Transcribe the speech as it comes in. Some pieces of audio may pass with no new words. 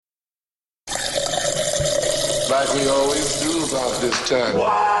like we always do about this time.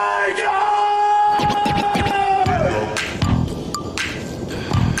 Wake up!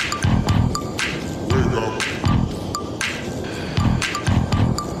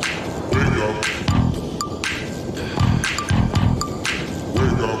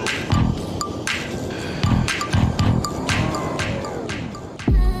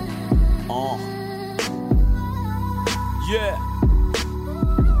 Yeah.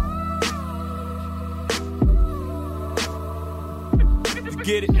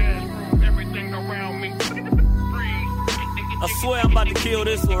 Get it? Everything around me. I swear I'm about to kill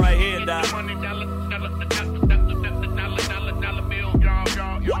this one right here, Doc.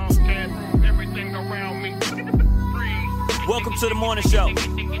 Everything around me. Welcome to the morning show.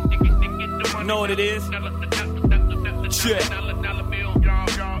 You know what it is? Check.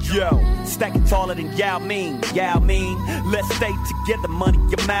 Yo, stacking taller than Yao Ming. Let's stay together, money,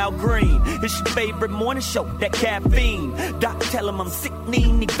 your mouth green. It's your favorite morning show, that caffeine. Doc tell him I'm sick,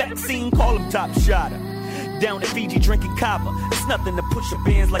 need vaccine, call him top shotter. Down in Fiji drinking kava. It's nothing to push your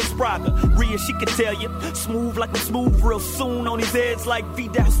bands like Spraga. Rhea, she can tell you. Smooth like I'm smooth real soon. On his heads like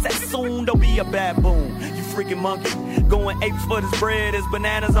Vidal Sassoon. Don't be a baboon, you freaking monkey. Going apes for this bread, there's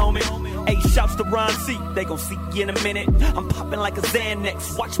bananas on me. Hey, shouts to Ron C. They gon' see you in a minute. I'm popping like a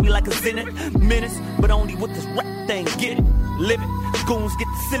Xanax. Watch me like a Zenith. Menace, but only with this rap thing. Get it, live it. Goons get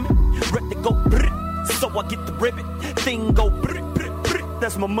the simmin'. Rep to go brrr. So I get the ribbit. Thing go brrr.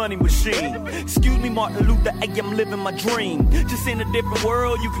 That's my money machine. Excuse me, Martin Luther, hey, I'm living my dream. Just in a different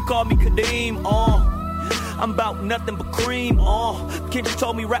world, you can call me Kadeem. I'm about nothing but cream. Kendrick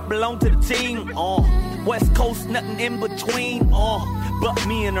told me rap belong to the team. West Coast, nothing in between. But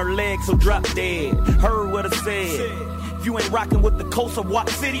me and her legs, so drop dead. Heard what I said. If you ain't rocking with the coast of Watt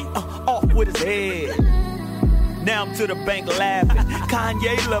City, off with his head. Now I'm to the bank laughing.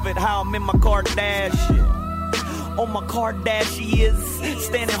 Kanye love it how I'm in my Kardashian. On my Kardashian is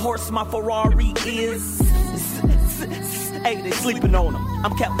standing horse, my Ferrari is. Hey, they sleeping on him.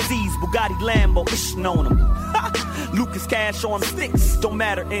 I'm Captain Z's, Bugatti, Lambo, ishing on him. Lucas Cash on sticks, don't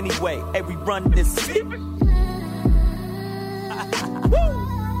matter anyway. Hey, we run this shit.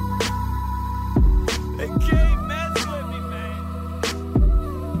 They can't mess with me, man.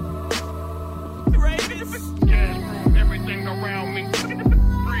 Greatest. Yeah, everything around me.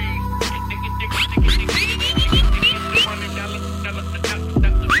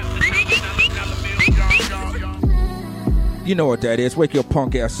 You know what that is. Wake your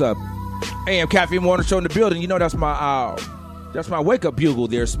punk ass up. AM Caffeine Morning Show in the building. You know that's my wake up bugle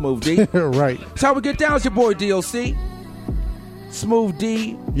there, Smooth D. Right. That's how we get down. It's your boy DOC. Smooth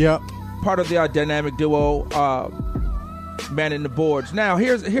D. Yep. Part of the dynamic duo, manning the boards. Now,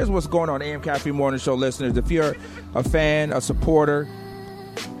 here's what's going on, AM Caffeine Morning Show listeners. If you're a fan, a supporter,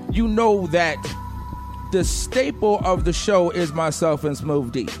 you know that the staple of the show is myself and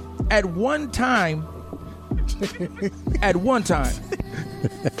Smooth D. At one time,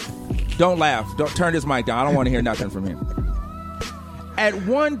 don't laugh. Don't turn this mic down. I don't want to hear nothing from him. At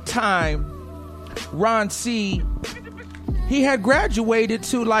one time, Ron C, he had graduated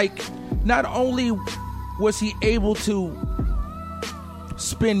to, like, not only was he able to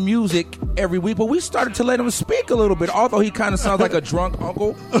spin music every week, but we started to let him speak a little bit. Although he kind of sounds like a drunk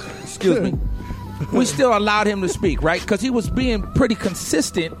uncle. Excuse me. We still allowed him to speak, right? Because he was being pretty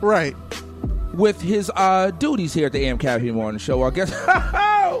consistent. Right. With his duties here at the AM Caffeine Morning Show. I guess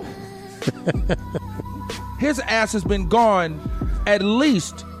his ass has been gone at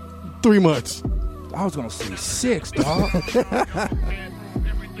least 3 months. I was going to say 6, dog.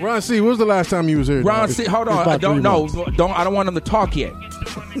 Ron C, when was the last time you was here? Ron C, hold on. I don't know. I don't want him to talk yet.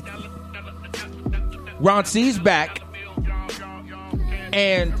 Ron C's back.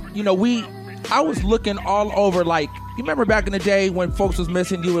 And, you know, I was looking all over, like, you remember back in the day when folks was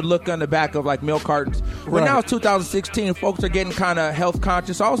missing, you would look on the back of, like, milk cartons. Well, now it's 2016, folks are getting kind of health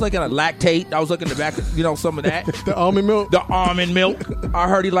conscious. So I was looking at lactate. I was looking at the back of, you know, some of that. The almond milk? The almond milk. I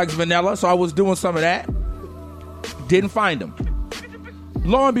heard he likes vanilla, so I was doing some of that. Didn't find him.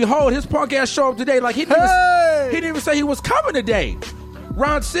 Lo and behold, his punk ass showed up today like he didn't even say he was coming today.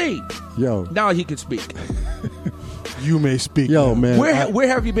 Ron C. Yo. Now he can speak. You may speak. Yo, now. man. Where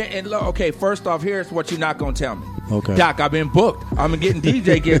have you been? And look, okay, first off, here's what you're not going to tell me. Okay. Doc, I've been booked. I'm getting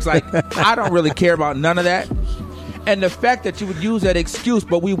DJ gigs. Like, I don't really care about none of that. And the fact that you would use that excuse,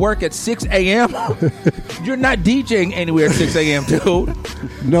 but we work at 6 a.m., you're not DJing anywhere at 6 a.m., dude.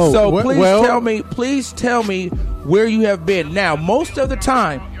 No. So please tell me where you have been. Now, most of the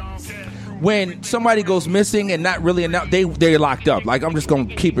time, when somebody goes missing and not really announced, they're locked up. Like, I'm just going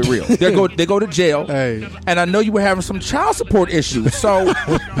to keep it real. They go to jail. Hey. And I know you were having some child support issues. So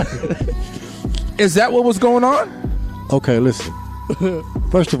Is that what was going on? Okay, listen.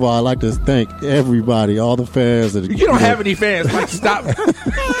 First of all, I'd like to thank everybody, all the fans. You don't have any fans. Like, stop.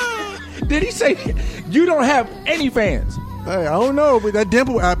 Did he say you don't have any fans? Hey, I don't know, but that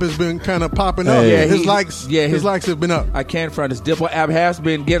Dimple app has been kind of popping up. Hey. His likes have been up. I can't front. His Dimple app has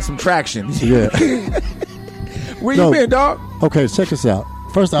been getting some traction. Yeah. Where you been, dog? Okay, check this out.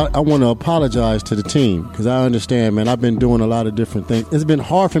 First, I want to apologize to the team because I understand, man. I've been doing a lot of different things. It's been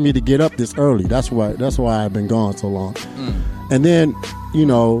hard for me to get up this early. That's why I've been gone so long. And then,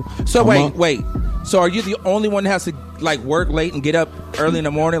 So wait. So are you the only one that has to like work late and get up early in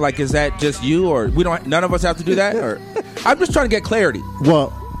the morning? Like, is that just you, or none of us have to do that? Or I'm just trying to get clarity.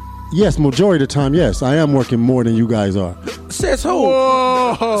 Well, yes, majority of the time, yes, I am working more than you guys are. Says who?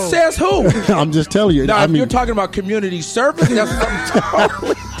 Whoa. Says who? I'm just telling you. Now, if you're talking about community service, that's something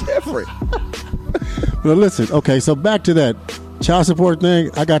totally different. Well, listen. Okay, so back to that child support thing.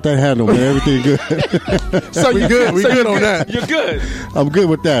 I got that handled, man. Everything good. So we good. We good on that. You're good. I'm good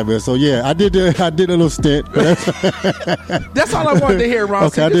with that, man. So yeah, I did a little stint. That's all I wanted to hear, Ron.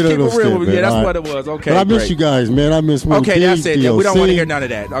 Okay, I did a little stint, man. Yeah, that's all what right. it was. Okay, But I miss great. you guys, man. I miss Okay, that's it. DOC. We don't want to hear none of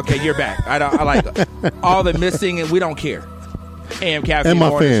that. Okay, you're back. I like all the missing, and we don't care. AM Caffeine And my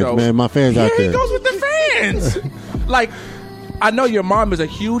Morning fans, Show. man. My fans Here out he there. goes with the fans. Like, I know your mom is a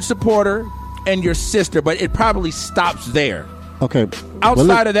huge supporter, and your sister, but it probably stops there. Okay.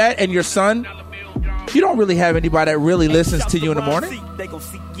 Outside of that, and your son, you don't really have anybody that really listens to you in the morning.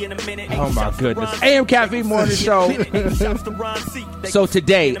 Oh my goodness. AM Caffeine Morning Show. So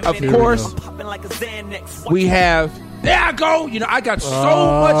today, of course, we have. There I go. I got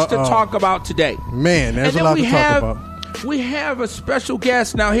so much to talk about today. Man, there's a lot to talk about. We have a special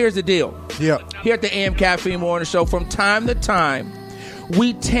guest. Now, here's the deal. Yep. Here at the AM Caffeine Morning Show, from time to time,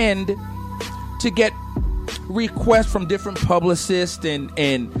 we tend to get requests from different publicists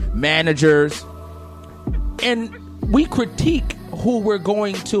and managers, and we critique who we're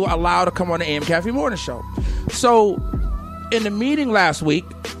going to allow to come on the AM Caffeine Morning Show. So, in the meeting last week,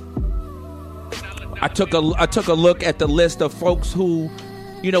 I took a look at the list of folks who,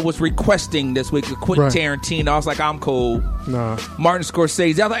 was requesting this week. Quentin Tarantino. I was like, I'm cool. Nah. Martin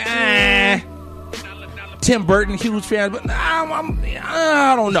Scorsese. I was like, Tim Burton, huge fan, but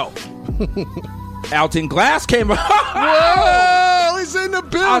I don't know. Alton Glass came up. Whoa, he's in the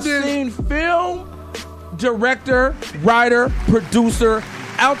building. I've seen film director, writer, producer.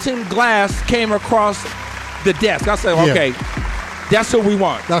 Alton Glass came across the desk. I said, okay, that's what we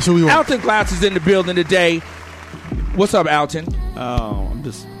want. That's what we want. Alton Glass is in the building today. What's up, Alton? Oh, I'm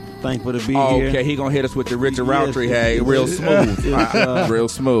just thankful to be here. Okay, he gonna hit us with the Richard Roundtree. Hey, real smooth, real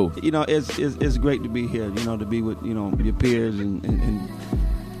smooth. It's great to be here. To be with your peers and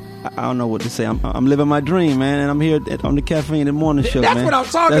I don't know what to say. I'm living my dream, man, and I'm here on the Caffeine in the Morning Show. That's man. what I'm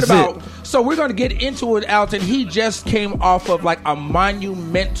talking That's about. It. So we're gonna get into it, Alton. He just came off of like a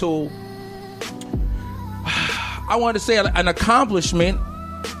monumental, I want to say, an accomplishment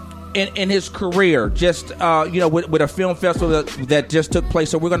in his career, just with a film festival that just took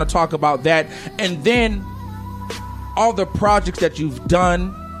place. So we're going to talk about that, and then all the projects that you've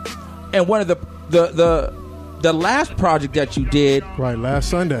done, and one of the last project that you did last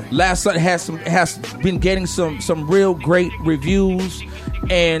Sunday has been getting some real great reviews.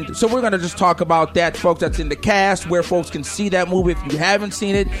 And so we're going to just talk about that, folks, that's in the cast, where folks can see that movie if you haven't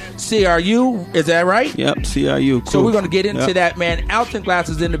seen it. CRU, is that right? Yep, CRU. Cool. So we're going to get into that, man. Alton Glass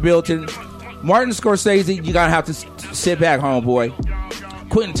is in the building. Martin Scorsese, you're going to have to sit back, homeboy.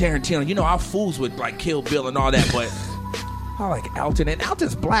 Quentin Tarantino, our fools would like Kill Bill and all that, but I like Alton, and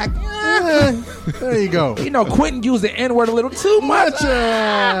Alton's black. There you go. Quentin used the N-word a little too much.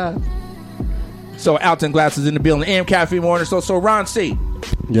 So Alton Glass is in the building. AM Caffeine Morning. So Ron C.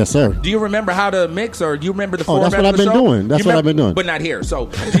 Yes, sir. Do you remember how to mix, or do you remember the format of the show? That's what I've been doing. That's what I've been doing. But not here. So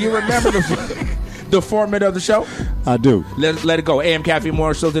do you remember the format of the show? I do. Let it go. AM Caffeine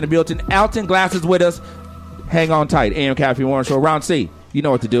Morning Show's in the building. Alton Glass is with us. Hang on tight. AM Caffeine Morning Show. Ron C. You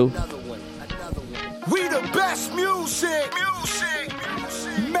know what to do. We the best music.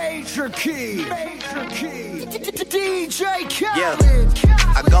 Major key. DJ Khaled. Yeah,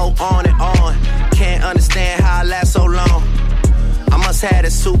 I go on and on. Can't understand how I last so long. I must have the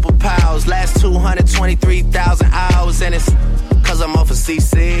superpowers. Last 223,000 hours, and it's cause I'm off of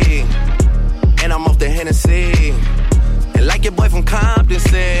CC, and I'm off the Hennessy. And like your boy from Compton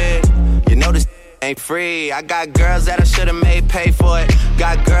said, this ain't free. I got girls that I should've made pay for it.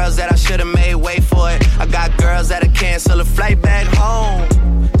 Got girls that I should've made wait for it. I got girls that'll cancel a flight back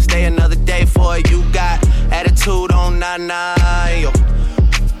home. Stay another day for it. You got attitude on nana, yo.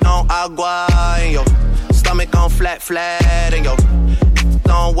 On agua, yo. Stomach on flat, and yo.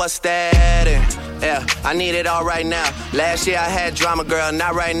 on, what's that? And yeah, I need it all right now. Last year I had drama, girl,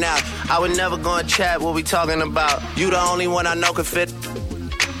 not right now. I would never go and chat, what we talking about? You the only one I know can fit.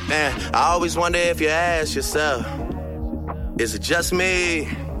 Man, I always wonder if you ask yourself, is it just me?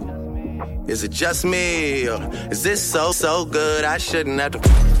 Is it just me? Or is this so good I shouldn't have to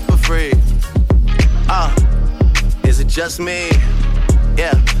for free? Is it just me?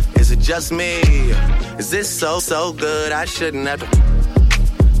 Yeah, is it just me? Is this so good I shouldn't have to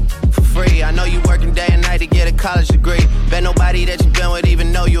for free? I know you working day and night to get a college degree. Bet nobody that you been with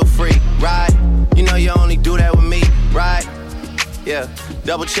even know you're free, right? You know you only do that with me, right? Yeah,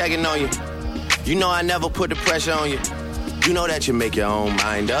 double checking on you. You know I never put the pressure on you. You know that you make your own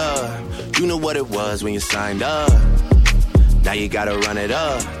mind up. You knew what it was when you signed up. Now you gotta run it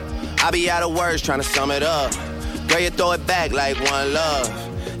up. I be out of words trying to sum it up. Girl, you throw it back like one love.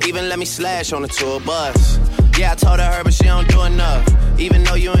 Even let me slash on the tour bus. Yeah, I told her, but she don't do enough. Even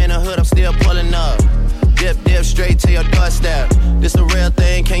though you in the hood, I'm still pulling up. Dip straight to your doorstep. This a real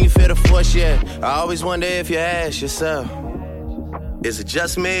thing, can you feel the force yet? I always wonder if you ask yourself, is it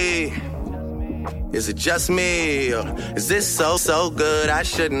just me? Is it just me? Or is this so good I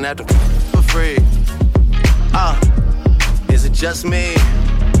shouldn't have to for free? Is it just me?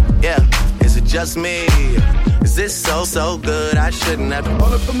 Yeah, is it just me? Is this so good I shouldn't have to?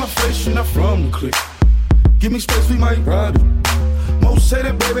 All up in my face, you're not from the clique. Give me space, we might ride it. Most say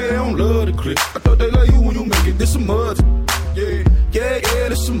that, baby, they don't love the clique. I thought they love you when you make it, this a mud. Yeah,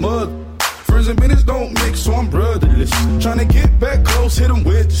 this a mud. Friends and minutes don't mix, so I'm brotherless. Tryna get back close, hit them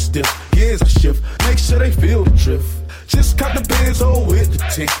with the stiff. Gears I shift, make sure they feel the drift. Just caught the Benzo with the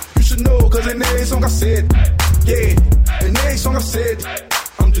tint. You should know, cause in every song I said, yeah, in every song I said,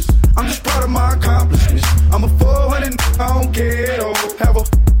 I'm just proud of my accomplishments. I'm a 400, I don't care at all. Have a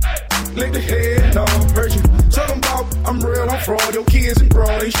lick the head, no. Heard you talking about I'm real, I'm fraud. Your kids and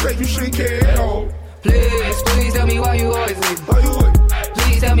broad, ain't straight, you shouldn't care at all. Please tell me why you always leave. Why you wait?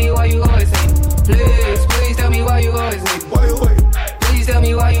 Please tell me why you always leave. Please tell me why you always leave. Why you wait? Please tell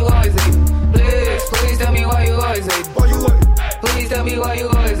me why you always leave. Please tell me why you always leave. Why you wait? Please tell me why you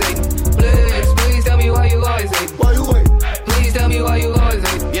always leave. Please tell me why you always leave. Why you wait? Please tell me why you always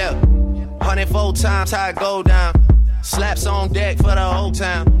leave. Yeah, 104 times how I go down. Slaps on deck for the whole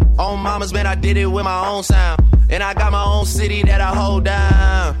town. On mama's man, I did it with my own sound. And I got my own city that I hold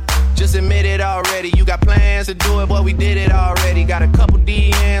down. Just admit it already. You got plans to do it, but we did it already. Got a couple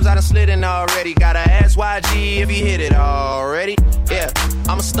DMs, I done slid in already. Gotta ask YG if he hit it already. Yeah,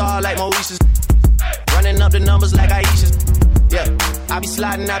 I'm a star like Moesha's. Running up the numbers like Aisha's. Yeah, I be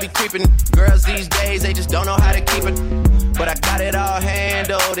sliding, I be creeping. Girls these days, they just don't know how to keep it. But I got it all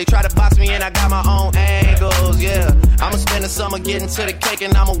handled. They try to box me and I got my own angles, yeah. I'ma spend the summer getting to the cake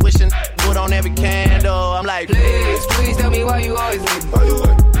and I'ma wishing wood on every candle. I'm like, please tell me why you always leave. Why you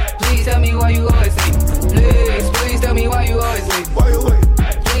wait? Please tell me why you always leave. Please tell me why you always leave. Why you wait?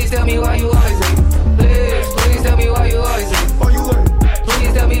 Please tell me why you always leave. Please tell me why you always leave. Why you wait?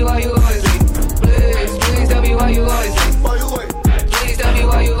 Please tell me why you always leave. Please tell me why you always leave. Why you wait? Please tell me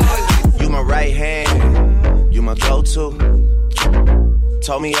why you always leave. you my right hand, you my go-to.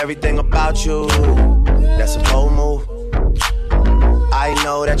 Told me everything about you. That's a bold move. I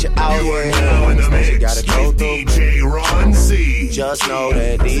know that you're out here. You gotta go through. DJ Ron C. Just know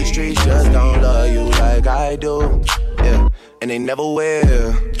that these streets just don't love you like I do. Yeah, and they never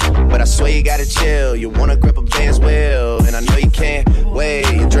will. But I swear you gotta chill. You wanna grip a Ben's wheel, and I know you can't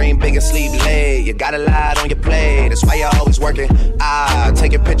wait. You dream big and sleep late. You got a lot on your plate. That's why you're always working.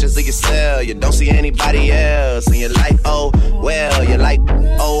 Taking pictures of yourself. You don't see anybody else, and you're like, oh well. You're like,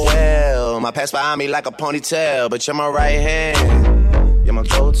 oh well. My past behind me like a ponytail, but you're my right hand. You're my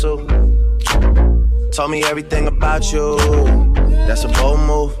go-to. Told me everything about you. That's a bold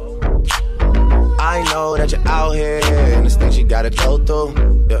move. I know that you're out here, and there's things you gotta go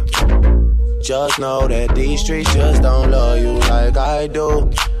through. Yeah. Just know that these streets just don't love you like I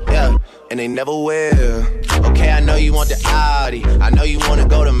do. Yeah, and they never will. Okay, I know you want the Audi. I know you wanna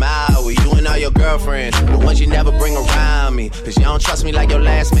go to Maui. You and all your girlfriends, the ones you never bring around me. Cause you don't trust me like your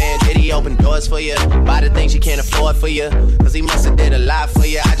last man. Did he open doors for you? Buy the things you can't afford for you? Cause he must've did a lot for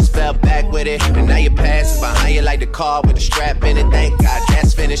you. I just fell back with it. And now your past is behind you like the car with the strap in it. Thank God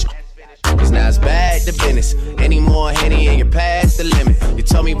that's finished. Cause now it's back to business. Any more Henny and you're past the limit. You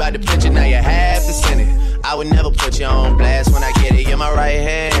told me about the picture, now you have to send it. I would never put you on blast when I get it. You're my right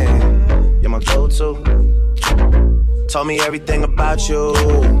hand, you're my go-to. Told me everything about you.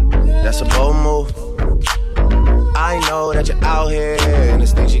 That's a bold move. I know that you're out here, and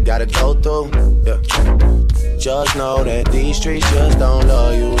there's things you gotta go through. Yeah. Just know that these streets just don't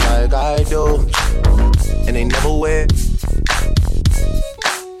love you like I do. And they never will.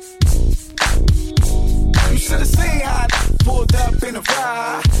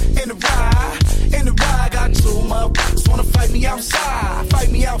 me outside,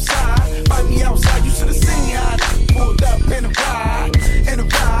 fight me outside, fight me outside. You should have seen how I pulled up in the ride, in the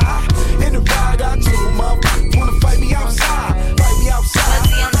ride, in the ride. I told motherfuckers wanna fight me outside, fight me outside,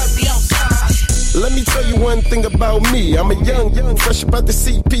 fight me outside. Let me tell you one thing about me. I'm a young, fresh about the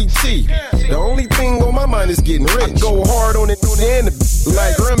CPT. The only thing on my mind is getting rich. I go hard on it, and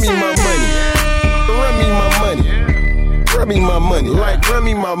like run me my money, run me my money, run me my money, like run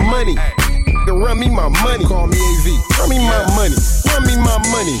me my money. Run me my money, call me AV. Run me my money, run me my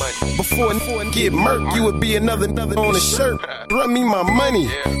money. Before it get murk, you would be another on a shirt. Run me my money.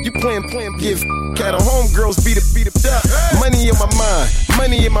 You playing, give cat a homegirls beat it up. Money in my mind,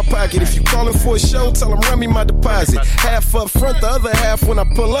 money in my pocket. If you calling for a show, tell them run me my deposit. Half up front, the other half when I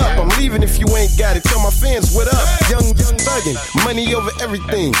pull up. I'm leaving if you ain't got it. Tell my fans what up. Young thuggin', money over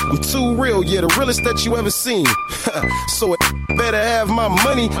everything. I'm too real, yeah, the realest that you ever seen. So it better have my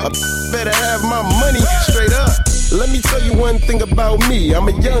money. I better have my money straight up. Let me tell you one thing about me. I'm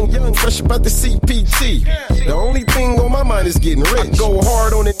a young, fresh about the CPT. The only thing on my mind is getting rich. I go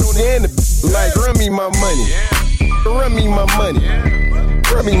hard on it, and like run me my money, run me my money,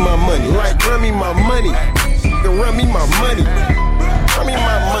 run me my money, like run me my money, run me my money, run me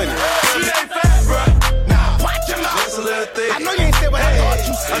my money. She ain't fat, bruh. Nah, watch your mouth. Just a little thick. I know you ain't said what I thought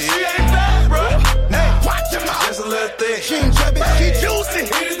you said. She ain't fat, bruh. Nah, watch your mouth. Just a little thick. She ain't chubby, she juicy.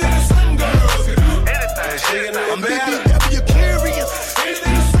 Anything that some girls can do. Anything. I'm BBW curious.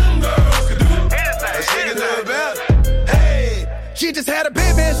 Anything that some girls can do. Anything. She can do it better. Hey, she just had a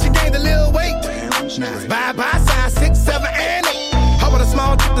baby and she gained a little weight. Now it's bye size 6, 7, and 8. How about a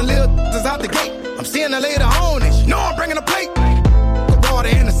small the little is out the gate? I'm seeing her later on and she know I'm bringing a plate. The water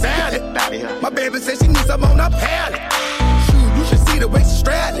and the salad. My baby said she needs some on her palate. Shoot, you should see the way she's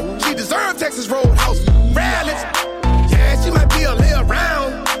straddling. She deserves Texas Roadhouse rallies. Yeah, she might be a little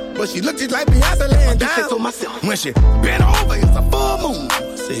round, but she look just like Beyonce laying down. So myself. When she bent over, it's a full moon.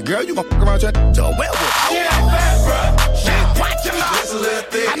 Say, girl, you gon' fuck around your to a werewolf. She ain't fat, bruh. She ain't watch your mouth. Just a little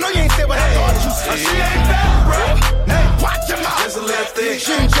thick. I know you ain't said what I thought you said. She ain't fat, bruh. Now watch your mouth. Just a little thick.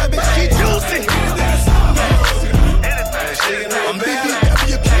 She ain't chubby, she juicy. I'm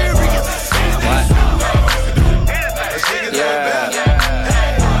BBW curious.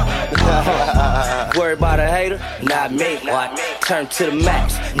 Worry about a hater, not me. What? Turn to the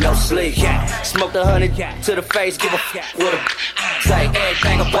max, no sleep. Smoke the 100 to the face, give a with a say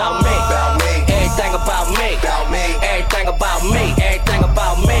everything about me. Everything about me. Everything about me. Everything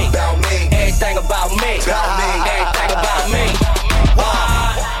about me. Everything about me. Everything about me.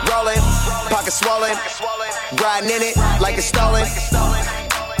 Rolling, pocket swollen, riding in it like it's stolen.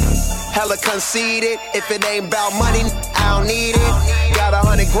 Hella conceited, if it ain't about money, I don't need it. Got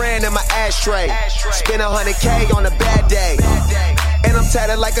 100 grand in my ashtray, spend 100K on a bad day. And I'm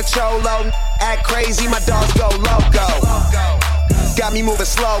tatted like a cholo, act crazy, my dogs go loco. Got me moving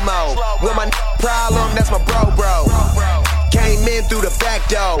slow-mo, with my problem, that's my bro. Came in through the back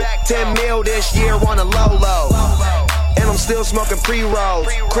door, 10 mil this year on a low. And I'm still smoking pre-rolls,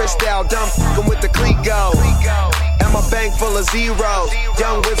 Cristal, dumb f***ing with the clique go. And my bank full of zeros.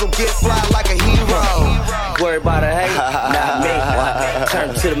 Young Wizzle get fly like a hero. Worry about a hater, not me.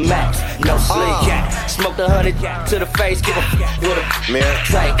 Turn to the max, no sleep. Smoke the 100 to the face, give a with a mirror.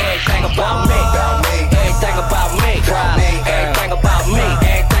 Say everything about me. Everything about me. Everything about me.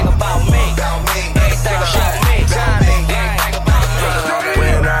 Everything about me. Everything about me.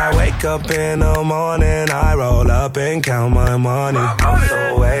 When I wake up in the morning, I roll up and count my money. I'm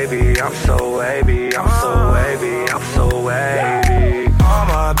so wavy, I'm so wavy, I'm so wavy, I'm so wavy. All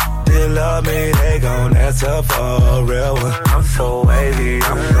my bitches love me, they gon' answer for a real one. I'm so wavy,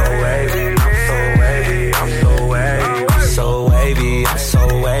 I'm so wavy, I'm so wavy, I'm so wavy. I'm so wavy, I'm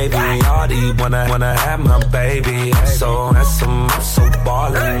so wavy. All these wanna have my baby. I'm so handsome, I'm so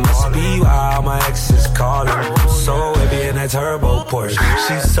ballin'. Must be why all my exes callin'. I'm so wavy in that turbo Porsche.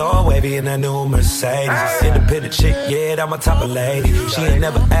 She's so wavy in that new Mercedes. Independent chick, yeah, that my type of lady. She ain't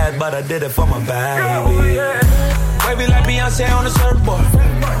never asked, but I did it for my baby. Wavy like Beyonce on the surfboard.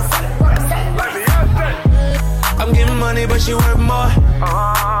 I'm getting money, but she worth more.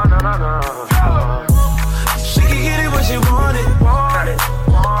 She can get it when she want it.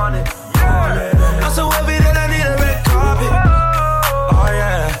 I'm so wavy that I need a red carpet. Oh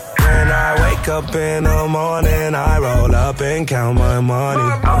yeah. When I wake up in the morning, I roll up and count my money.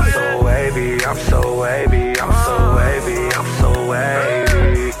 I'm so wavy, I'm so wavy, I'm so wavy, I'm so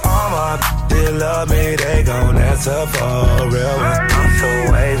wavy. All my bitches love me, they gon' answer for a real one. I'm so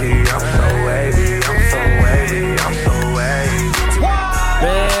wavy, I'm so wavy, I'm so wavy, I'm so wavy.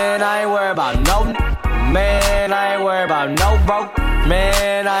 Man, I ain't worried about no. Man, I ain't worried about no broke.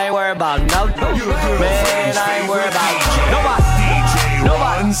 Man, I ain't worried about no. Man, I ain't worried about nobody.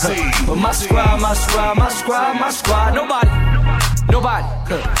 But my squad, nobody. But my squad, nobody.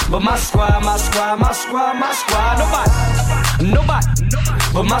 But my squad, nobody.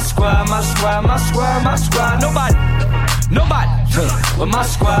 But my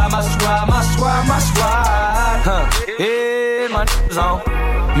squad. Yeah, my on.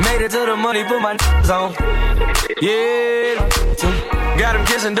 Made it to the money, put my on. Yeah, got him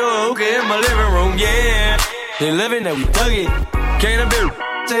kissing door hookah in my living room. Yeah, they living that we thug it. Can't a bitch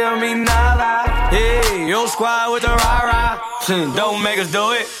tell me nada. Hey, your squad with the rah-rah. Don't make us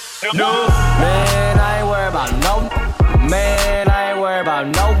do it. No, man, I ain't worried about no. Man, I ain't worried about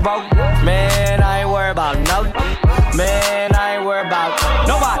no broke. Man, I ain't worried about no. Man, I ain't worried about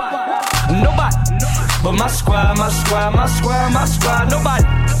nobody. But my squad, nobody.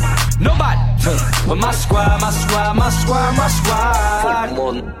 But my squad.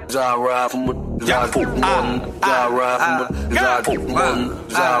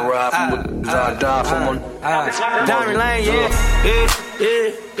 Diamond Lane, yeah.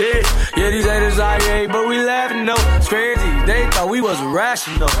 Yeah, these haters out here, but we laughing though. It's crazy, they thought we wasn't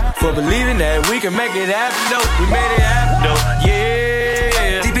rational for believing that we can make it happen though. We made it happen though,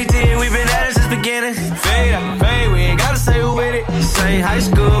 yeah. DPT, we been at it since beginning. Fade after fade, we ain't gotta say who with it. Same high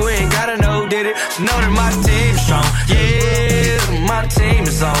school, we ain't gotta know who did it. Know that my team's strong, yeah. My team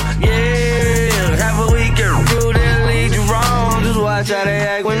is on, yeah. Half a week, get through, they'll lead you wrong. Just watch how they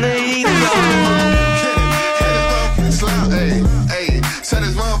act when the heat is on. Slide, ayy, set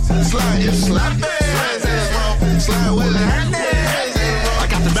his mouth, slide, it's slap, slide with it. I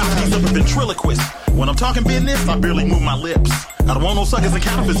got the mouthpiece of a ventriloquist. When I'm talking business, I barely move my lips. I don't want no suckers and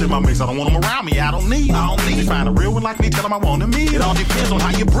counterfeits in my mix. I don't want them around me. I don't need. You find a real one like me, tell them I want them. It all depends on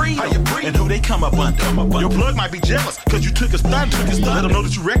how you breathe and who they come up under. Your plug might be jealous because you took his thunder. Let them know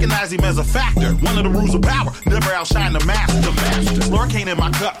that you recognize him as a factor. One of the rules of power, never outshine the master. Slurricane in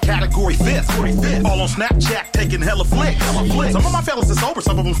my cup, category fifth. All on Snapchat, taking hella flicks. Some of my fellas is sober,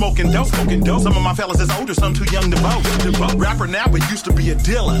 some of them smoking dope. Some of my fellas is older, some too young to vote. Rapper now, but used to be a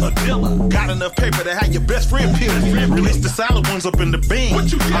dealer. Got enough paper to have your best friend peel. Release the silent ones up in the beam.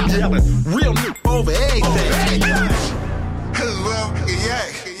 What you I'm yelling, real new over everything. Well, yeah.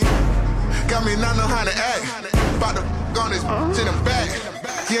 Got me not know how to act. About to on his in the back.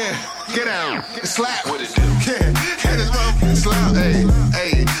 Yeah, get down, slap. What it do? Yeah, hit his mouth, slap.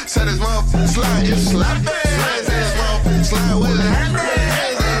 Ayy, set his mouth, slide. It's slap. Set his mouth, slide with it.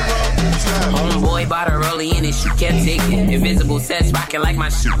 Homeboy bought her early in it, she kept taking. Invisible sets rocking like my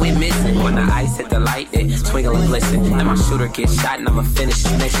shit went missing. When the ice hit the light, it twinkle and glisten. Then my shooter gets shot and I'ma finish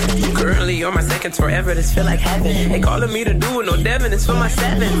the mission. Currently, you're my seconds forever, this feel like heaven. They calling me to do it, no Devin, it's for my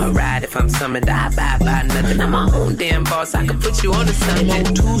 7. I ride if I'm summoned, I buy nothing. I'm my own damn boss, I can put you on the sun. On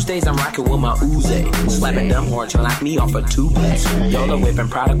Tuesdays, I'm rocking with my Uzi. Slapping dumb horn, trying to knock me off a toothpaste. Y'all are whipping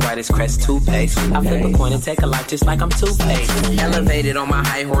product white as Crest toothpaste. I flip a coin and take a life just like I'm toothpaste. Elevated on my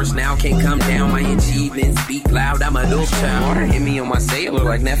high horse now, can't come down. My achievements speak loud, I'm a dope child. Water hit me on my sail, look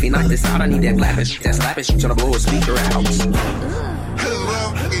like Neffy knocked this out. I need that lavish, trying to blow a speaker out.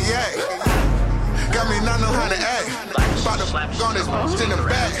 Well, yeah. Got me not know how to act. About to on his in the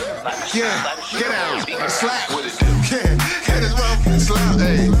back. Yeah, get out, slap. Yeah, hit his mouth, slap.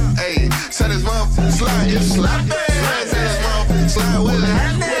 Ayy, set his mouth, slide. It's slap. Set his mouth, slide with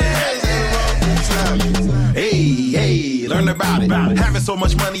it. Hey, learn about it. Having so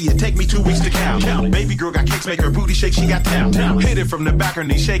much money, it take me 2 weeks to count. Baby girl got cakes, make her booty shake, she got talent. Hit it from the back, her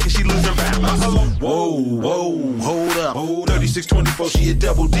knee shake, and she lose her balance. Whoa, hold up. 3624, she a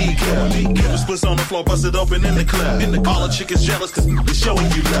double D cup. The splits on the floor, bust it open in the club. All the chickens jealous, cause they're showing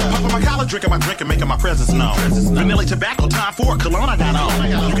you love. Popping my collar, drinking my drink, and making my presence known. Vanilla tobacco, time for a cologne I got on.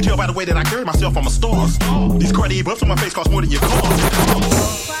 You can tell by the way that I carry myself, I'm a star. These Cartier buffs on my face cost more than your car.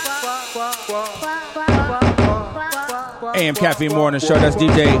 AM Caffeine Morning Show. That's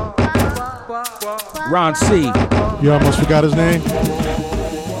DJ Ron C. You almost forgot his name?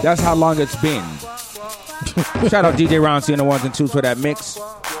 That's how long it's been. Shout out DJ Ron C and the ones and twos for that mix.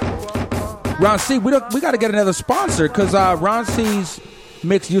 Ron C, we got to get another sponsor because Ron C's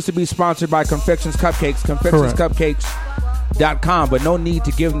mix used to be sponsored by Confections Cupcakes, confectionscupcakes.com, but no need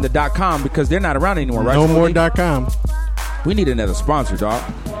to give them the .com because they're not around anymore, right? No more .com. We need another sponsor, dog.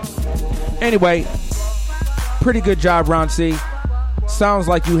 Anyway, pretty good job, Ron C. Sounds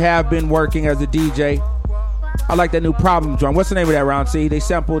like you have been working as a DJ. I like that new Problem joint. What's the name of that, Ron C? They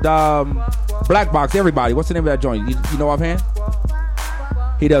sampled Black Box, Everybody. What's the name of that joint? You know offhand?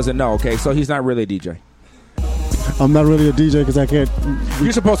 He doesn't know, okay, so he's not really a DJ. I'm not really a DJ because I can't.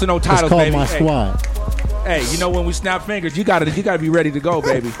 You're supposed to know titles, it's called baby. My Squad. Hey, you know when we snap fingers, you gotta be ready to go,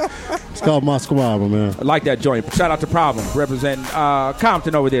 baby. It's called My Squad, man. I like that joint. Shout out to Problem, representing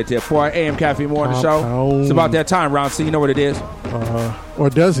Compton over there, Tip, for our AM Caffeine Morning Show. It's about that time, Ron C. You know what it is?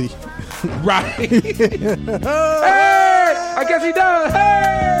 Or does he? Right. Hey! I guess he does.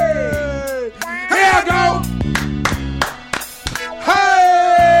 Hey! Here I go!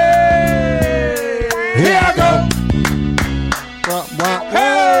 Hey! Here I go!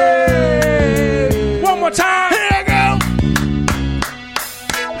 Hey! One more time! Here I go!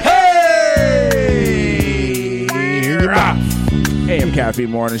 Hey! AM Caffeine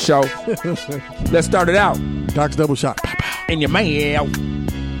Morning Show. Let's start it out. Doc's double shot. In your mail.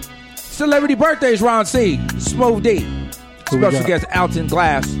 Celebrity birthdays, Ron C. Smooth D. Special guest Alton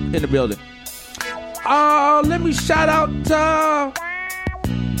Glass in the building. Let me shout out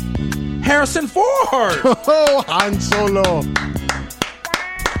Harrison Ford. Oh, Han Solo.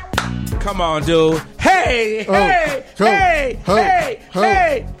 Come on, dude. Hey, hey.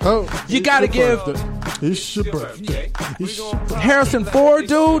 You gotta give It's your birthday. Harrison Ford,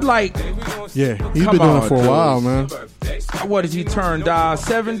 dude. Like, yeah, he's been doing it for a while, man. What has he turned?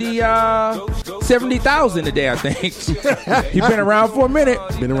 70,000 today, I think. He's been around for a minute.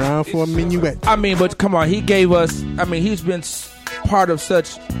 Been around for a minuet. I mean, but come on, he gave us. I mean, he's been part of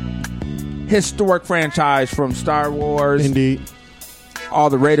such historic franchise from Star Wars. Indeed. All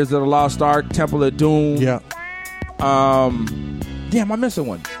the Raiders of the Lost Ark, Temple of Doom. Yeah. Damn, I'm missing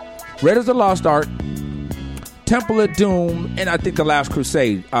one. Raiders of the Lost Ark, Temple of Doom, and I think The Last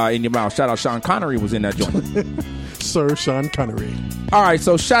Crusade in your mouth. Shout out Sean Connery was in that joint. Sir Sean Connery. All right,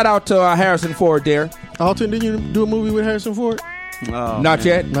 so shout out to Harrison Ford there. Alton, didn't you do a movie with Harrison Ford? Not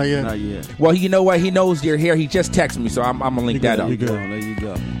yet? Not yet. Not yet. Well, you know what? He knows you're here. He just texted me, so I'm going to link that up. There you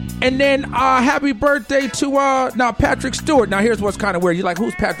go. And then happy birthday to now Patrick Stewart. Now, here's what's kind of weird. You're like,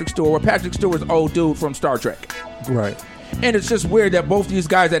 who's Patrick Stewart? Well, Patrick Stewart's old dude from Star Trek. Right. And it's just weird that both these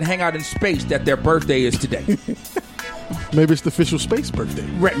guys that hang out in space, that their birthday is today. Maybe it's the official space birthday.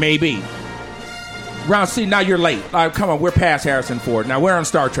 Right, maybe. Ron C, now you're late. Come on, we're past Harrison Ford. Now we're on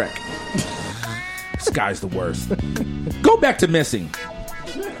Star Trek. This guy's the worst. Go back to missing.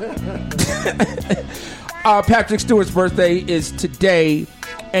 Patrick Stewart's birthday is today,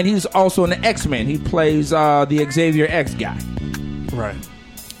 and he's also an X-Men. He plays the Xavier X guy. Right.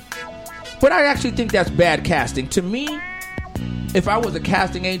 But I actually think that's bad casting. To me, if I was a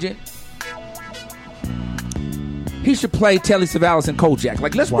casting agent, he should play Telly Savalas and Kojak.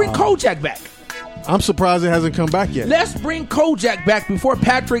 Like, let's bring Kojak back. I'm surprised it hasn't come back yet. Let's bring Kojak back before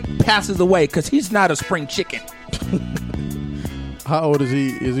Patrick passes away, because he's not a spring chicken. How old is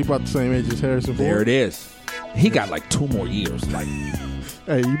he? Is he about the same age as Harrison Ford? There it is. He got like 2 more years. Like,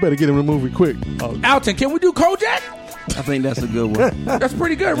 hey, you better get him a movie quick. Alton, can we do Kojak? I think that's a good one. That's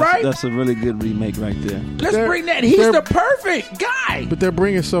pretty good, right? That's a really good remake right there. Let's bring that. He's the perfect guy. But they're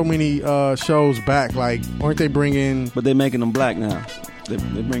bringing so many shows back. Like, aren't they bringing? But they're making them black now. They're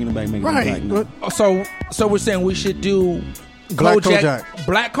bringing them back, making them black now. So we're saying we should do Black Kojak.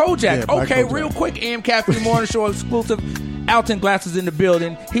 Black Kojak. Yeah, Black okay, Kojak. Real quick, AM Caffeine Morning Show exclusive. Alton Glass is in the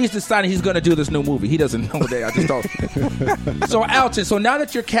building. He's deciding he's going to do this new movie. He doesn't know that. I just told him. So, Alton, so now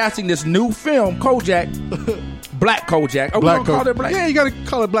that you're casting this new film, Kojak, Black Kojak. Are we going to call it Black? Yeah, you got to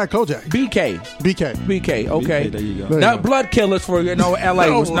call it Black Kojak. BK. BK. Okay. BK, there you go. Not blood killers for, L.A.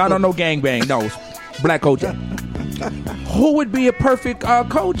 It was not on no gangbang. No, Black Kojak. Who would be a perfect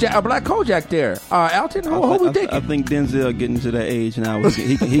Kojak, a Black Kojak there? Alton, who we thinking? I think Denzel getting to that age now.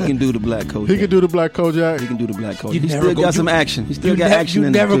 He can do the Black Kojak. He can do the Black Kojak. He can do the Black Kojak. He still got some action. He still got action in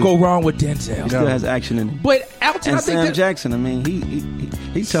him. You never go wrong with Denzel. He still has action in him. But Alton, and I think Sam Jackson, I mean,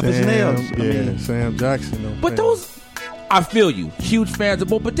 he's tough as nails. Sam Jackson. But those, I feel you. Huge fans of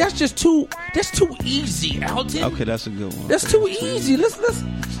both, but that's just too easy, Alton. Okay, that's a good one. That's too easy. Let's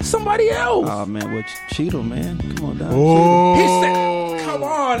somebody else. Oh man, Cheeto, man. Come on down. Oh. Come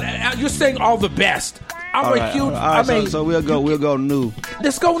on. You're saying all the best. I'm a huge. All right, so we'll go new.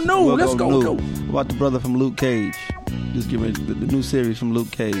 Let's go new. Let's go new. What about the brother from Luke Cage? Just give me the new series from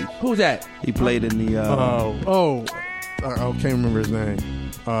Luke Cage. Who's that? He played in the. I can't remember his name.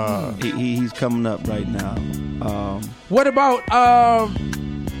 He's coming up right now. What about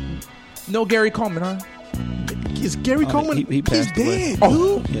no Gary Coleman, huh? Is Gary Coleman? He passed away. Dead,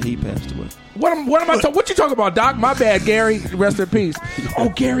 dude. Yeah, he passed away. What am I talking? What you talking about, Doc? My bad, Gary. Rest in peace. Oh,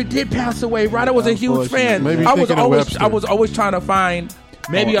 Gary did pass away, right? I was a huge fan. Maybe I was always trying to find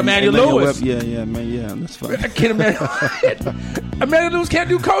maybe Emmanuel Lewis. Yeah, that's fine. Emmanuel Lewis can't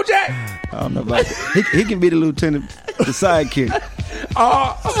do Kojak. I don't know about that. He can be the lieutenant, the sidekick.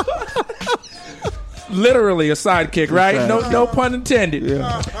 Literally a sidekick, right? No pun intended.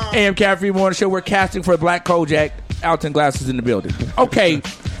 Yeah. AM Caffeine Morning Show. We're casting for Black Kojak. Alton Glass is in the building. Okay.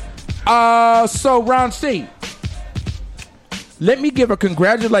 So Ron C, let me give a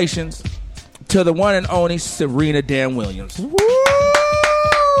congratulations to the one and only Serena Dan Williams. Woo!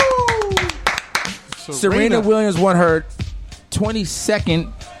 Serena Williams won her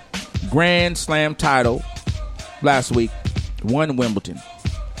 22nd Grand Slam title last week, won Wimbledon.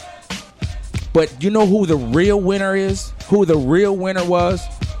 But you know who the real winner is? Who the real winner was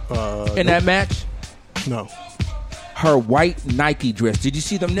in that match? No. Her white Nike dress. Did you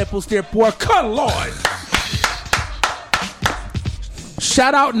see them nipples there, boy? Good Lord.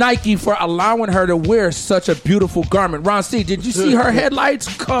 Shout out Nike for allowing her to wear such a beautiful garment. Ron C, did you see her headlights?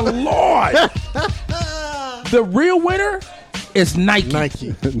 Good Lord. The real winner is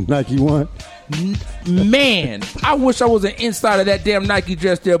Nike. Nike won. Man, I wish I was an inside of that damn Nike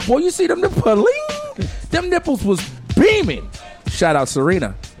dress there. Boy, you see them nipples? Them nipples was beaming. Shout out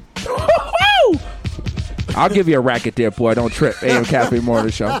Serena. I'll give you a racket there, boy. Don't trip. AM Caffeine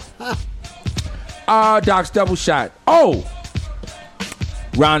Morning Show. Doc's double shot. Oh,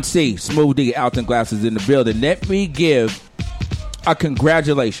 Ron C, Smooth D, Alton Glasses in the building. Let me give a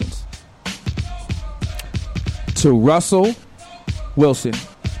congratulations to Russell Wilson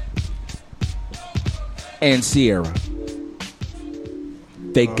and Sierra.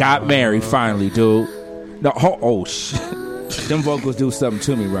 They got married finally, dude. No, oh shit. Them vocals do something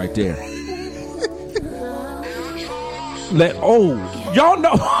to me right there. Y'all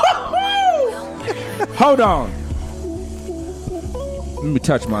know. Hold on. Let me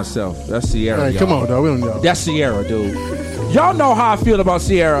touch myself. That's Sierra. Hey, come on, dog. We don't know. That's Sierra, dude. Y'all know how I feel about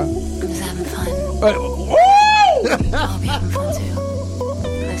Sierra.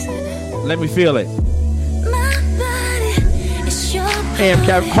 Let me feel it.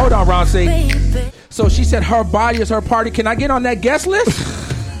 Hold on, Ron C. So she said her body is her party. Can I get on that guest list?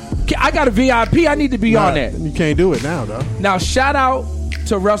 I got a VIP. I need to be on that. You can't do it now, though. Now, shout out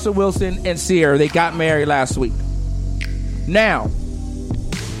to Russell Wilson and Sierra. They got married last week. Now,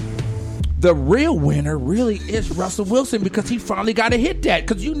 the real winner really is Russell Wilson because he finally got to hit that.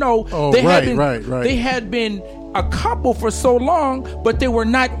 Because they had been a couple for so long, but they were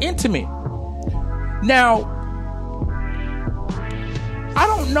not intimate. Now, I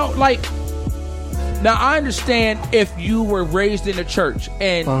don't know, now I understand if you were raised in a church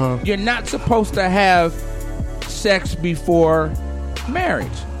and you're not supposed to have sex before marriage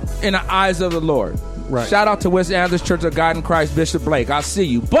in the eyes of the Lord. Right. Shout out to West Anderson Church of God in Christ, Bishop Blake. I see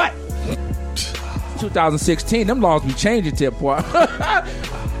you. But 2016, them laws be changing, tip boy.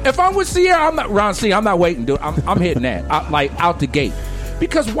 If I'm with Sierra, I'm not Ron C. I'm not waiting, dude. I'm hitting that out the gate.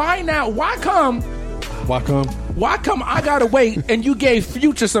 Because why now? Why come I gotta wait and you gave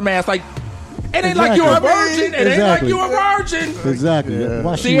Future some ass? It ain't like you're a virgin. It ain't like you're a virgin. Exactly.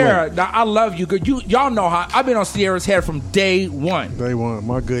 Yeah. Sierra, now I love you. Y'all know how I've been on Sierra's head from day one. Day one,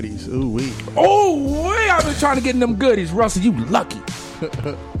 my goodies. Ooh wee. Oh wee! I've been trying to get in them goodies. Russell, you lucky.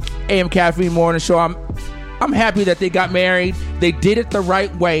 AM Caffeine Morning Show. I'm happy that they got married. They did it the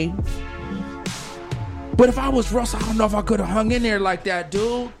right way. But if I was Russell, I don't know if I could have hung in there like that,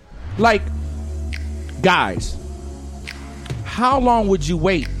 dude. Guys, how long would you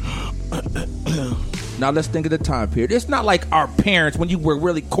wait? Now let's think of the time period. It's not like our parents when you were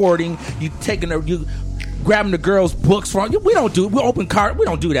really courting, you grabbing the girls' books from. We don't do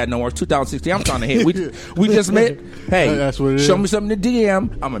that no more. It's 2016. I'm trying to hit. We just met. Hey, that's what it show is. Me something to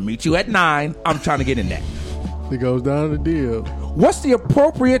DM. I'm gonna meet you at 9. I'm trying to get in that. It goes down the deal. What's the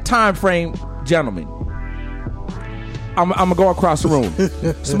appropriate time frame, gentlemen? I'm gonna go across the room.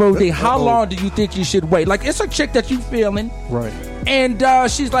 Smoothie, how long do you think you should wait? It's a chick that you feeling, right? And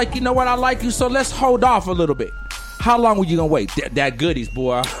she's like, you know what, I like you, so let's hold off a little bit. How long were you gonna wait? That goodies,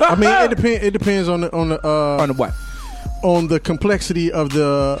 boy. I mean, it depends on the what? On the complexity of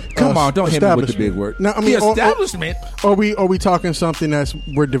the come on, don't hit me with the big word. Now, I mean, the establishment. Are we talking something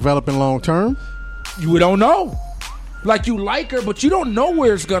we're developing long term? You don't know. You like her, but you don't know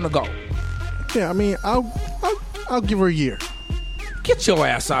where it's gonna go. Yeah, I mean, I'll give her a year. Get your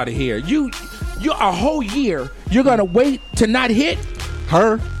ass out of here. You a whole year. You're gonna wait to not hit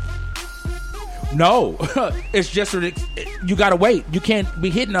her? No, it's just you gotta wait. You can't be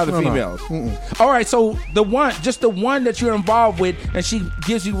hitting other females. No. All right, so the one that you're involved with, and she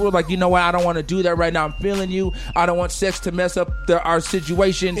gives you you know what? I don't want to do that right now. I'm feeling you. I don't want sex to mess up our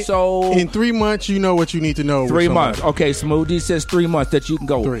situation. So in 3 months, you know what you need to know. 3 months. Okay, Smoothie says 3 months that you can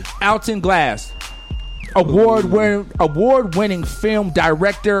go. 3. Alton Glass. Award-winning film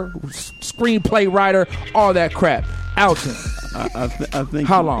director, screenplay writer, all that crap. Alton. I think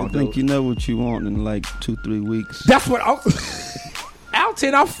how long? I think you know what you want in 2-3 weeks. That's what Alton.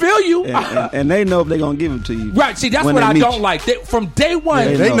 Alton, I feel you. And they know if they're gonna give it to you. Right. See, that's what I don't like. From day one,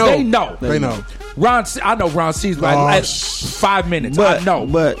 they know. They know. I know Ron C's like 5 minutes. I know.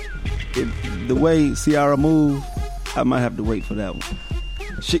 But the way Ciara moved, I might have to wait for that one.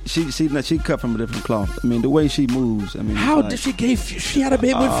 She cut from a different cloth. I mean, the way she moves. I mean, how did she had a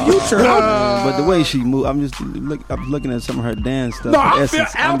baby with Future? But the way she moved, I'm looking at some of her dance stuff. No, I feel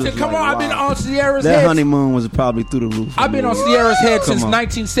Alton. Come on, I've been on Ciara's head. That honeymoon was probably through the roof. I've been on Ciara's head since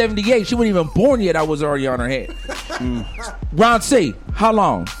 1978. She wasn't even born yet. I was already on her head. Ron C, how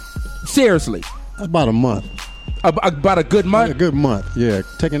long? Seriously, about a month. About a good month. A good month. Yeah,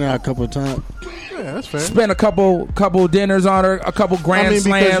 taking her out a couple of times. Yeah, that's fair. Spent a couple dinners on her, a couple grand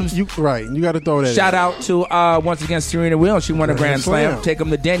slams. You got to throw that. Shout out to once again Serena Williams. She won a grand slam. Take them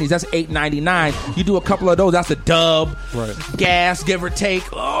to Denny's. That's $8.99. You do a couple of those. That's a dub. Right. Gas, give or take.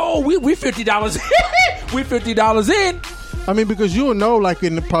 Oh, we $50. We $50 in. I mean, because you'll know, like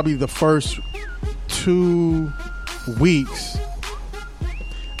in probably the first 2 weeks,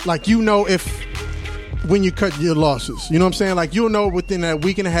 like if when you cut your losses, you know what I'm saying? Like you'll know within that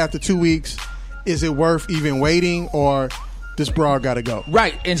week and a half to 2 weeks. Is it worth even waiting, or this broad got to go?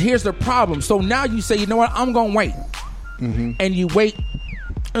 Right, and here's the problem. So now you say, you know what, I'm going to wait. Mm-hmm. And you wait,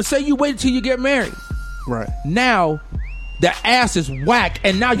 and say you wait until you get married. Right. Now, the ass is whack,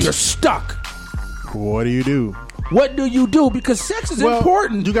 and now you're stuck. What do you do? What do you do? Because sex is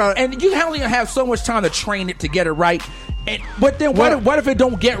important. And you only have so much time to train it to get it right. But then what if it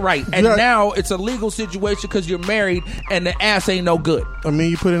don't get right? And now it's a legal situation because you're married and the ass ain't no good. I mean,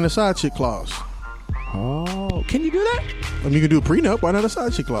 you put in a side chick clause. Oh, can you do that? I mean, you can do a prenup. Why not a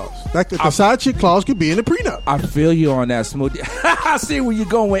side chick clause? The side chick clause could be in the prenup. I feel you on that, Smooth. I see where you're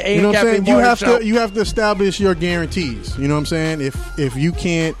going with. You know what I'm saying? You have to establish your guarantees. You know what I'm saying? If you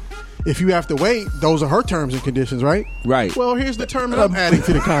can't. If you have to wait, those are her terms and conditions, right? Right. Well, here's the term that I'm adding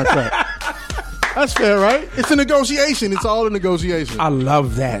to the contract. That's fair, right? It's a negotiation. It's all a negotiation. I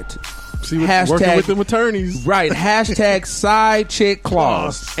love that. See, working with them attorneys. Right. Hashtag side chick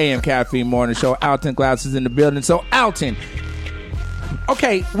clause. AM Caffeine Morning Show. Alton Glass is in the building. So, Alton.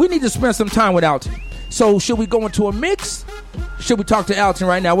 Okay, we need to spend some time with Alton. So, should we go into a mix? Should we talk to Alton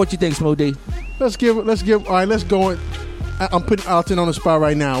right now? What you think, Smoothie? Let's go. I'm putting Alton on the spot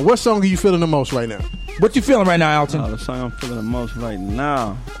right now. What song are you feeling the most right now? What you feeling right now, Alton? The song I'm feeling the most right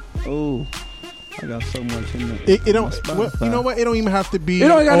now. Oh, I got so much in there. It don't. Well, you know what? It don't even have to be. It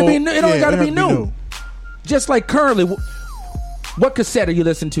don't got to be. It don't got to be new. Just like currently, what cassette are you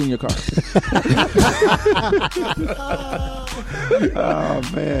listening to in your car? Oh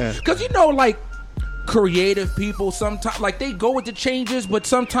man! Because like creative people sometimes like they go with the changes, but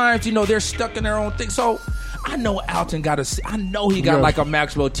sometimes they're stuck in their own thing. So. I know Alton got I know he got like a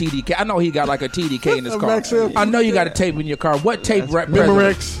Maxwell TDK. I know he got like a TDK in his car. I know you got a tape in your car. What tape?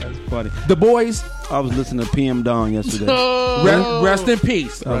 Memorex. That's funny. The Boys. I was listening to PM Dawn yesterday. Rest in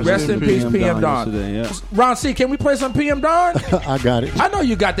peace. Rest in peace, PM Dawn. Yeah. Ron C, can we play some PM Dawn? I got it. I know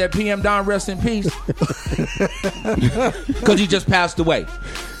you got that PM Dawn. Rest in peace. Because he just passed away.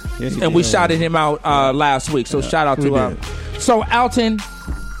 Yeah, and we shouted him out last week. So shout out to him. So Alton,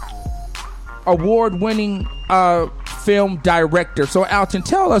 award-winning film director. So Alton,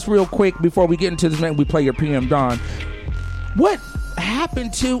 tell us real quick before we get into this, man, we play your PM Dawn. What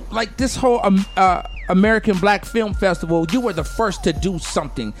happened to this whole American Black Film Festival? You were the first to do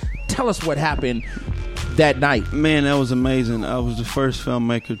something. Tell us what happened that night. Man, that was amazing. I was the first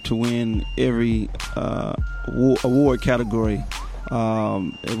filmmaker to win every award category.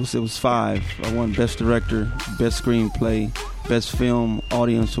 It was 5. I won Best Director, Best Screenplay, Best Film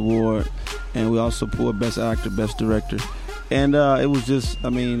Audience Award, and we also pulled Best Actor, Best Director. And it was just,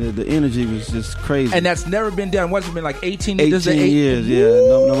 the energy was just crazy. And that's never been done. What's it been, like 18 years? 18 years, yeah.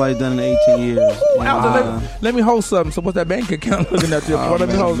 Nobody's done it in 18 years. Alton, let me hold something. So what's that bank account looking at? Let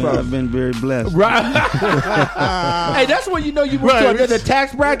me hold something. I've been very blessed. Right. Hey, that's when you know you moved to the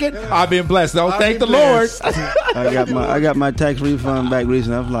tax bracket. I've been blessed. Oh, thank the Lord. I got my tax refund back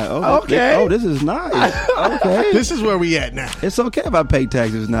recently. I was like, okay. This is nice. Okay. This is where we at now. It's okay if I pay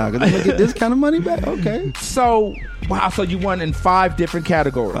taxes now because I'm going to get this kind of money back. Okay. So, wow. So you won in 5 different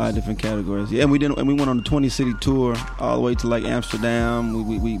categories. 5 different categories. Yeah, and we went on the 20-city tour all the way to Amsterdam.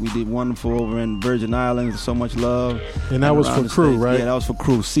 We did wonderful over in Virgin Islands. So much love. And that was for crew, right? Yeah, that was for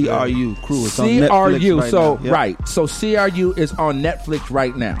crew. CRU. Crew. It's on CRU. Netflix So right now. Yep. right. So CRU is on Netflix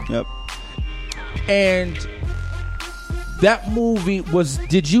right now. Yep. And that movie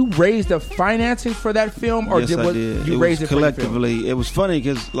did you raise the financing for that film, or yes, I did. You raised it collectively? It was funny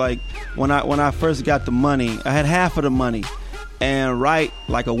because when I first got the money, I had half of the money, and right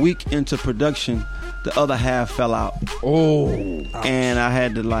a week into production, the other half fell out. Oh, and I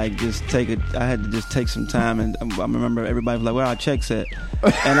had to like just take it. I had to just take some time, and I remember everybody was like, "Where our checks at?"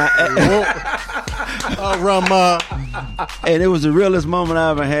 And and it was the realest moment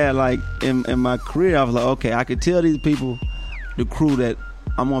I ever had, like in my career. I was like, okay, I could tell these people, the crew, that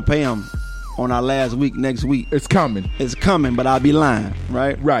I'm gonna pay them on our last week next week. It's coming, but I'll be lying,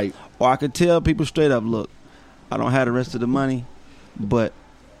 right? Right. Or I could tell people straight up, look, I don't have the rest of the money, but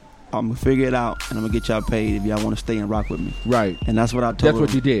I'm gonna figure it out, and I'm gonna get y'all paid if y'all want to stay and rock with me. Right. And that's what I told That's them,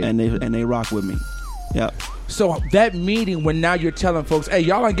 what you did. and they rock with me. Yeah. So that meeting, when now you're telling folks, hey,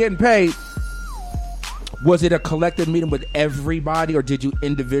 y'all ain't getting paid, was it a collective meeting with everybody, or did you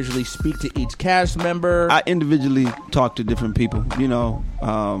individually speak to each cast member? I individually talk to different people,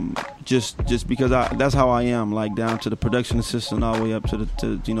 just because that's how I am, like down to the production assistant all the way up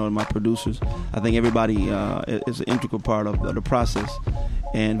to my producers. I think everybody is an integral part of the process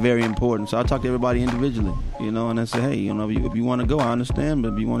and very important. So I talk to everybody individually, and I say, hey, if you want to go, I understand,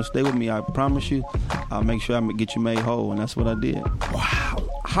 but if you want to stay with me, I promise you, I'll make sure I get you made whole, and that's what I did. Wow.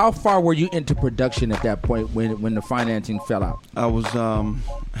 How far were you into production at that point when the financing fell out? I was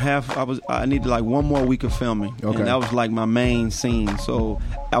I needed like one more week of filming, and that was like my main scene. So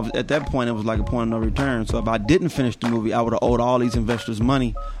at that point, it was like a point of no return. So if I didn't finish the movie, I would have owed all these investors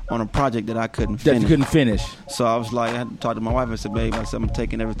money on a project that I couldn't finish. That you couldn't finish. So I was like, I had to talk to my wife. I said, babe, I'm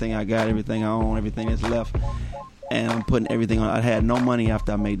taking everything I got, everything I own, everything that's left, and I'm putting everything on. I had no money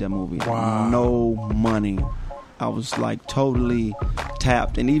after I made that movie. Wow. No money. I was like totally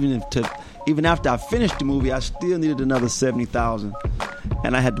tapped, and even after I finished the movie, I still needed another $70,000,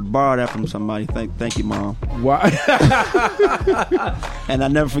 and I had to borrow that from somebody. Thank you, Mom. Wow. And I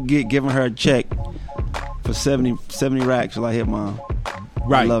never forget giving her a check for 70 racks. Like, here, Mom.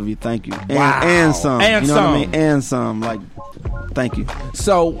 Right. I love you. Thank you. Wow. And some. And you know some. what I mean? And some. Like, thank you.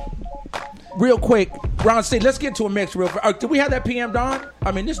 So, real quick, Ron C, let's get to a mix real quick. Do we have that PM Dawn?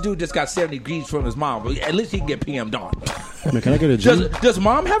 I mean, this dude just got 70 degrees from his mom, but at least he can get PM Dawn. I mean, can I get a G? Does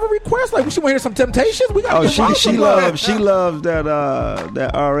Mom have a request? Like, we should want to hear some Temptations? We got she loves that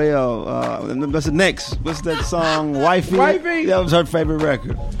RL. That's the next. What's that song? Wifey? Wifey? That was her favorite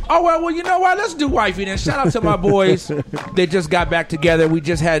record. Oh, well, you know what? Let's do Wifey then. Shout out to my boys. They just got back together. We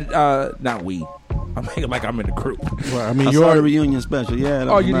just had, not we. I'm making like I'm in the group. Well, I mean, I saw the reunion special. Yeah.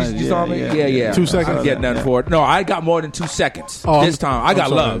 Oh, you saw me? Yeah. 2 seconds. I get nothing for it. No, I got more than 2 seconds this time. I got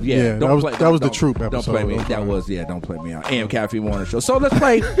love. Yeah. That was the troop episode. Don't play me. That was don't play me out. AM Caffeine Morning Show. So let's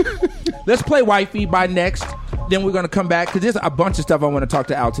play Wifey by next. Then we're gonna come back because there's a bunch of stuff I want to talk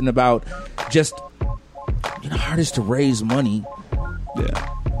to Alton about. Just artists to raise money. Yeah.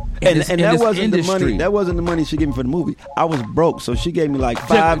 And that wasn't the money. That wasn't the money she gave me for the movie. I was broke, so she gave me like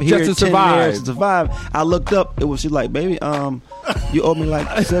 $5 here, just to $10 there to survive. I looked up. She's like, baby, you owe me like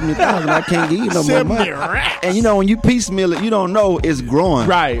 $70,000. I can't give you no more money. And when you piecemeal it, you don't know it's growing.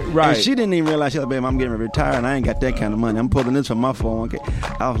 Right. And she didn't even realize. She's like, baby, I'm getting retired, and I ain't got that kind of money. I'm pulling this from my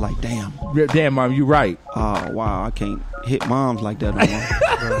 401k. I was like, damn, Mom, you right. Oh wow, I can't hit moms like that no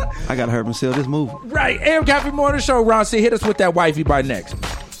more. I gotta hurry and sell this movie. Right. AM Caffeine Morning Show. Ron C, hit us with that Wifey by next.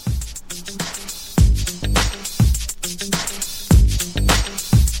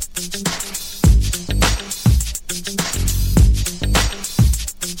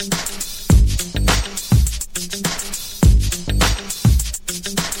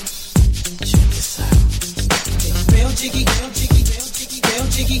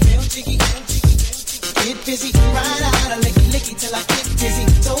 Get busy, ride out, I licky till I get dizzy.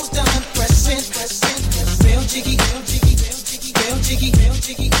 Toes down, pressing. Real jiggy,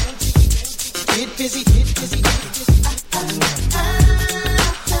 get busy.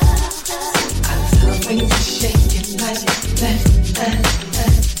 I love when you shake it like that. I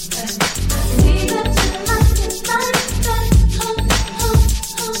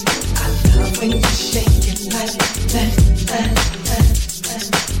love when you shake it like that.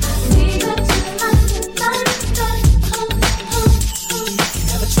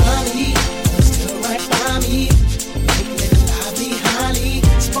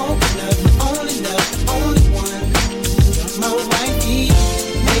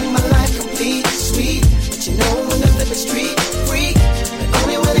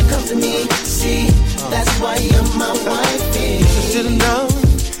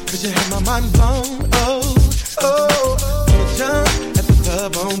 You had my mind blown, oh, jump at the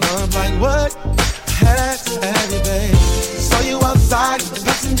club on bump like what? I had to have you, babe. Saw you outside, the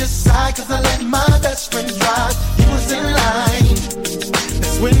passenger side, cause I let my best friend drive. He was in line,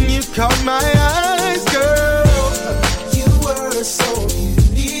 that's when you caught my eyes, girl. You were so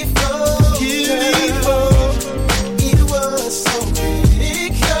beautiful. It was so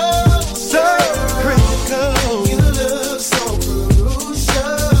critical, so critical.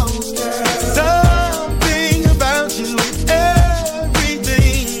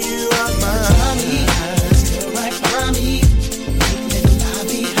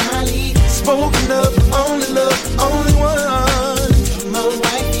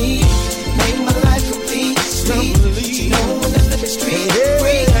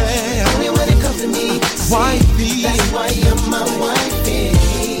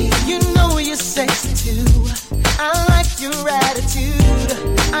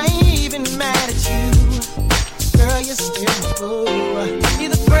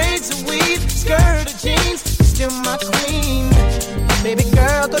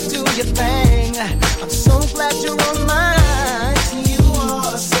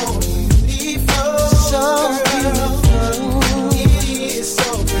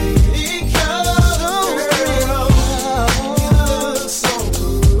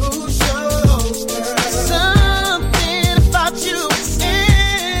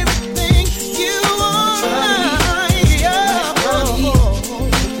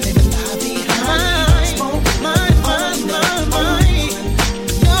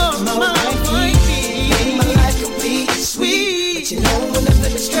 when I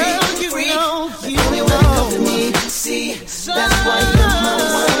flip the street, you know, you only wanna come to me. See, that's why you're my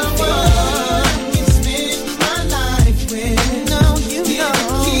wife. I can spend my life with. No, you know.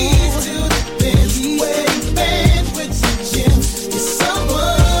 The keys to the Benz, wedding band with some gems. You're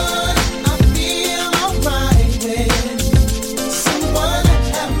someone I feel alright with. Someone I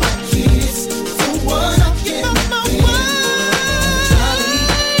have my kids. Someone I get my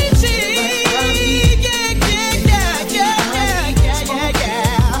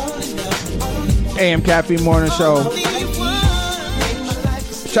AM Caffeine Morning Show.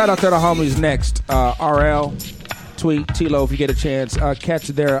 Shout out to the homies next. RL, Tweet, Tilo, if you get a chance. Catch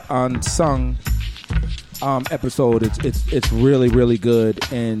their Unsung episode. It's really, really good.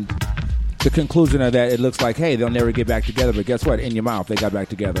 And the conclusion of that, it looks like, hey, they'll never get back together. But guess what? In your mouth, they got back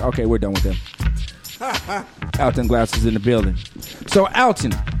together. Okay, we're done with them. Alton Glasses in the building. So,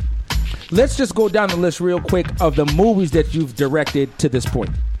 Alton, let's just go down the list real quick of the movies that you've directed to this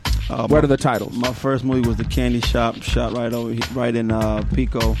point. What are the titles? My first movie was The Candy Shop, shot right in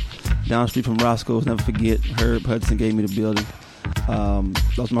Pico, down the street from Roscoe's. Never forget. Herb Hudson gave me the building.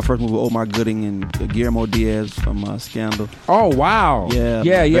 That was my first movie with Omar Gooding and Guillermo Diaz from Scandal. Oh wow! Yeah.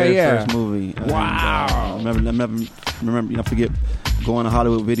 First movie. Wow! And, I remember, forget going to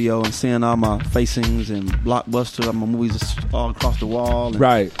Hollywood Video and seeing all my facings and Blockbuster, my movies all across the wall,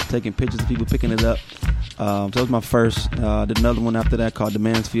 and taking pictures of people picking it up. So that was my first. Did another one after that called The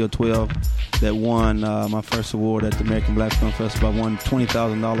Mansfield 12 that won my first award at the American Black Film Festival. I won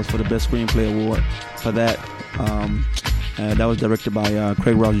 $20,000 for the Best Screenplay Award for that. That was directed by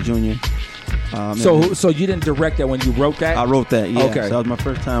Craig Ross Jr. So you didn't direct that when you wrote that? I wrote that, yeah. Okay. So that was my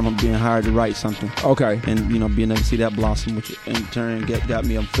first time I'm being hired to write something. Okay. And, being able to see that blossom, which in turn got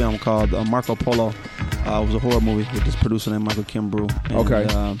me a film called Marco Polo. It was a horror movie with this producer named Michael Kimbrough.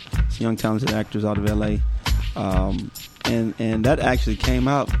 And, some young talented actors out of L.A. And that actually came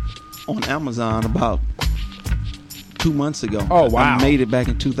out on Amazon about 2 months ago. Oh, wow. I made it back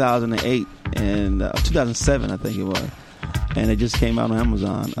in 2008 and 2007, I think it was. And it just came out on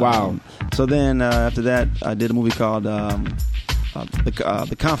Amazon. Wow. So then after that, I did a movie called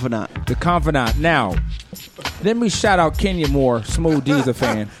The Confidant. The Confidant. Now, let me shout out Kenya Moore. Smooth D's a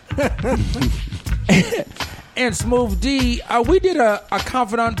fan. And Smooth D, we did a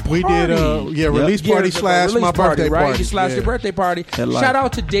Confidant party. We did release party slash my birthday party. Slash your birthday party. Shout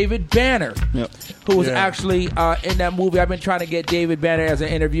out to David Banner, who was actually in that movie. I've been trying to get David Banner as an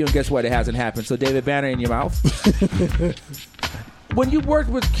interview, and guess what? It hasn't happened. So David Banner in your mouth. When you worked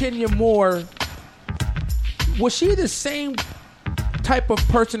with Kenya Moore, was she the same type of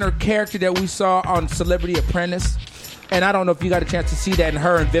person or character that we saw on Celebrity Apprentice? And I don't know if you got a chance to see that. And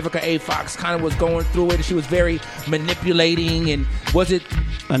her and Vivica A. Fox kind of was going through it. She was very manipulating. And was it?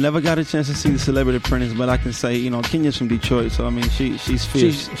 I never got a chance to see the Celebrity Apprentice, but I can say, Kenya's from Detroit, so I mean, she's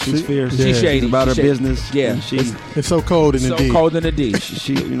fierce. She's fierce. She's shady. She's about her business. Yeah, it's so cold in the D. So cold in the D.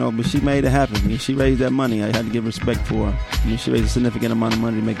 She but she made it happen. She raised that money. I had to give respect for her. She raised a significant amount of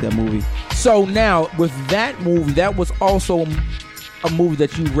money to make that movie. So now with that movie, that was also a movie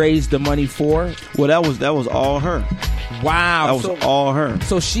that you raised the money for. Well, that was all her. Wow. That was all her.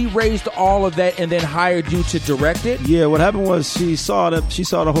 So she raised all of that and then hired you to direct it? Yeah, what happened was she saw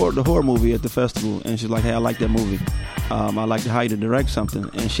the horror movie at the festival, and she's like, hey, I like that movie. I'd like to hire you to direct something.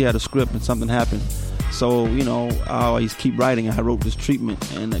 And she had a script and something happened. So, I always keep writing. I wrote this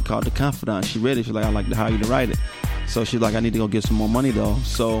treatment and it called The Confidant. She read it. She's like, I'd like to hire you to write it. So she's like, I need to go get some more money though.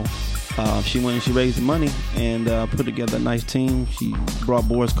 So she went and she raised the money and put together a nice team. She brought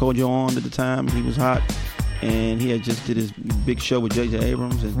Boris Kodjoe on at the time. He was hot. And he had just did his big show with J.J.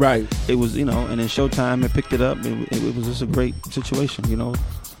 Abrams. And it was, and then Showtime had picked it up. It was just a great situation,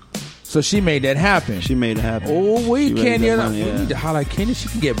 So she made that happen. She made it happen. Oh, Kenya. We need to holler at Kenya. She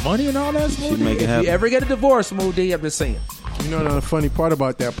can get money and all that. She make it happen. If you ever get a divorce, Smooth D, I'm just saying. The funny part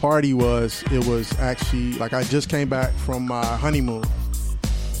about that party was it was actually like I just came back from my honeymoon.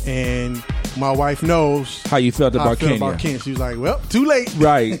 And my wife knows how you felt about Kenya. She was like, well, too late.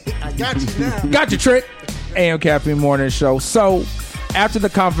 Right. I got you now. Got your trick. AM Caffeine Morning Show. So, after The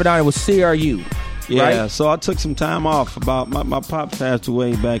Confidant, it was CRU. Yeah, right? So I took some time off. About my pop passed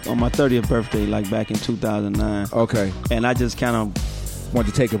away back on my 30th birthday, like back in 2009. Okay. And I just kind of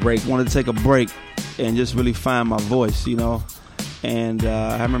wanted to take a break and just really find my voice, And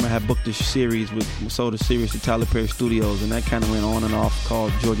I remember I had booked this series sold a series to Tyler Perry Studios, and that kind of went on and off,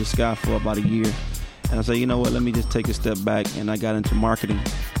 called Georgia Sky, for about a year. And I said, you know what, let me just take a step back. And I got into marketing,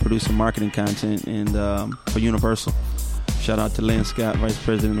 producing marketing content and for Universal. Shout out to Lynn Scott, Vice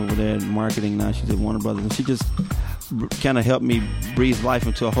President over there in marketing now. She's at Warner Brothers. And she just kind of helped me breathe life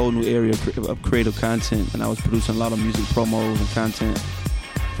into a whole new area of creative content. And I was producing a lot of music promos and content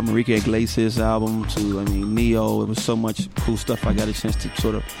from Enrique Iglesias' album to, Neo. It was so much cool stuff. I got a chance to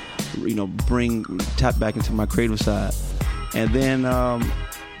sort of, tap back into my creative side. And then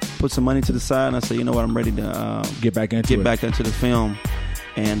put some money to the side, and I said, you know what, I'm ready to get back into the film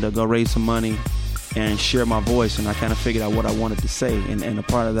and go raise some money and share my voice. And I kind of figured out what I wanted to say. And a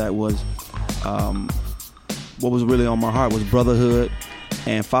part of that was what was really on my heart was brotherhood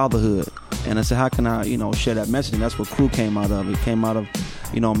and fatherhood. And I said, how can I, share that message? And that's what Crew came out of. It came out of,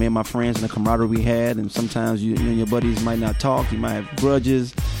 me and my friends and the camaraderie we had. And sometimes you and your buddies might not talk. You might have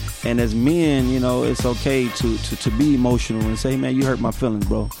grudges. And as men, it's okay to be emotional and say, hey, man, you hurt my feelings,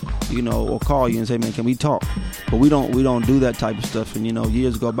 bro. Or call you and say, man, can we talk? But we don't do that type of stuff. And,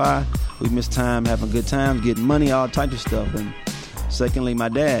 years go by, we miss time, having good times, getting money, all types of stuff. And secondly, my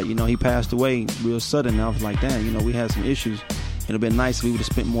dad, he passed away real sudden. And I was like, damn, we had some issues. It'd have been nice if we would have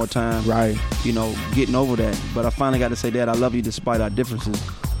spent more time, right? Getting over that. But I finally got to say, Dad, I love you despite our differences.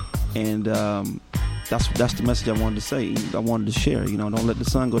 And that's the message I wanted to say. I wanted to share. Don't let the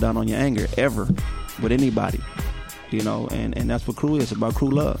sun go down on your anger ever with anybody. And that's what Crew is, about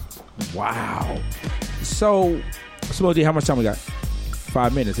Crew love. Wow. So, Smoothie, how much time we got?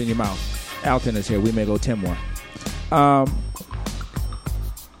 5 minutes in your mouth. Alton is here. We may go 10 more.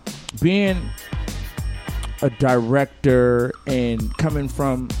 Being a director and coming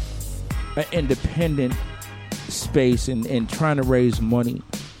from an independent space and trying to raise money,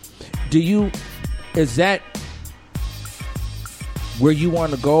 is that where you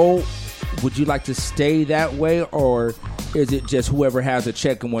want to go? Would you like to stay that way, or is it just whoever has a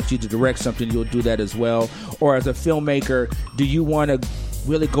check and wants you to direct something, you'll do that as well? Or as a filmmaker, do you want to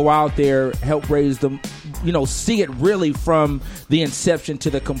really go out there, help raise them, see it really from the inception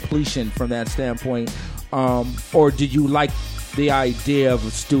to the completion from that standpoint? Or do you like the idea of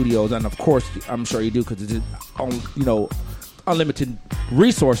studios? And of course, I'm sure you do, because it's, unlimited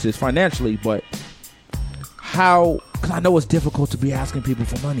resources financially. But how? Because I know it's difficult to be asking people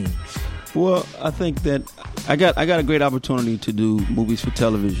for money. Well, I think that I got a great opportunity to do movies for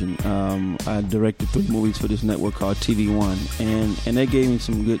television. I directed 3 movies for this network called TV One, and they gave me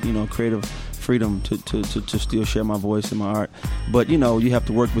some good, creative freedom to still share my voice and my art. But you have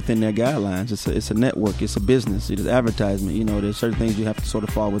to work within their guidelines. It's a network. It's a business. It's advertisement. There's certain things you have to sort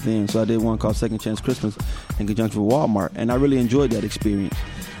of fall within. So I did one called Second Chance Christmas in conjunction with Walmart, and I really enjoyed that experience.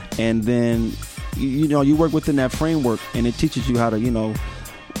 And then you work within that framework, and it teaches you how to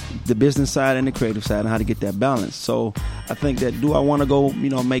the business side and the creative side and how to get that balance. So I think that, do I want to go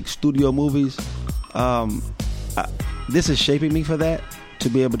make studio movies? This is shaping me for that, to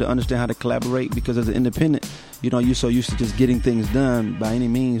be able to understand how to collaborate, because as an independent, you're so used to just getting things done by any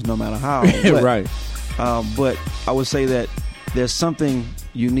means, no matter how. But, right. But I would say that there's something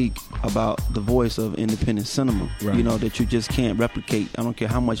unique about the voice of independent cinema, right, that you just can't replicate. I don't care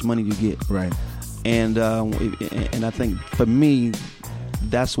how much money you get. Right. And I think for me,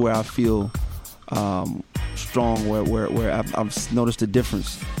 that's where I feel strong, where I've noticed a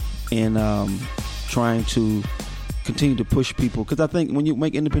difference in trying to continue to push people, because I think when you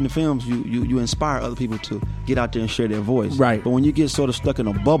make independent films, you inspire other people to get out there and share their voice. Right. But when you get sort of stuck in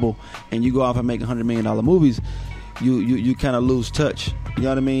a bubble and you go off and make $100 million movies, you kind of lose touch. You know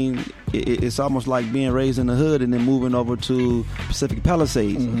what I mean? It's almost like being raised in the hood and then moving over to Pacific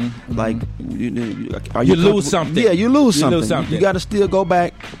Palisades. Mm-hmm. Like you lose something. Yeah, you lose something. You got to still go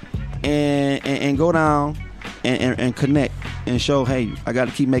back and go down and connect and show, hey, I got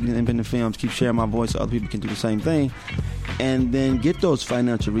to keep making independent films, keep sharing my voice so other people can do the same thing, and then get those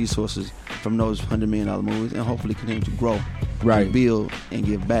financial resources from those $100 million movies and hopefully continue to grow, right, and build and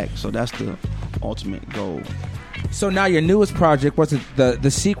give back. So that's the ultimate goal. So now your newest project was the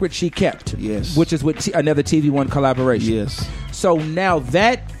Secret She Kept, yes, which is with another TV One collaboration. Yes. So now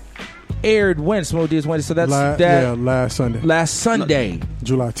that aired when? Smoothie is Wednesday. So that's last Sunday. Last Sunday,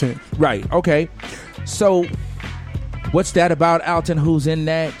 July 10th. Right. Okay. So what's that about, Alton? Who's in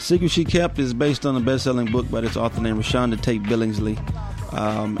that? Secret She Kept is based on a best-selling book by this author named Rashonda Tate Billingsley.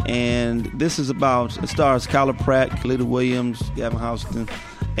 And this is about, it stars Kyla Pratt, Kalita Williams, Gavin Houston,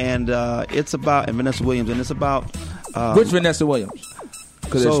 and it's about, and Vanessa Williams, and it's about which Vanessa Williams?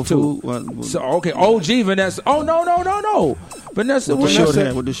 Because there's two. So okay, OG Vanessa. Oh no, Vanessa with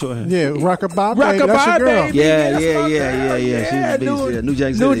Williams with the short hair. Yeah, Rockabye Baby. That's your girl. Baby. Yeah. New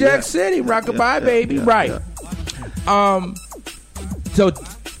Jack City. New Jack City, Rockabye Baby. Right. So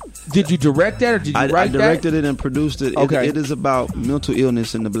Did you direct that or did you write that? I directed it and produced it. Okay. It is about mental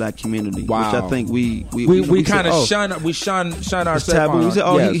illness in the black community, Wow. which I think we kind of said, shun it's ourselves. taboo. on. We said,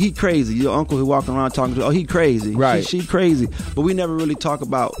 Yes. he crazy. Your uncle who walking around talking to, he crazy. Right. She crazy. But we never really talk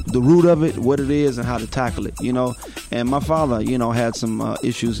about the root of it, what it is, and how to tackle it. And my father, had some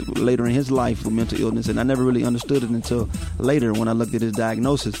issues later in his life with mental illness, and I never really understood it until later when I looked at his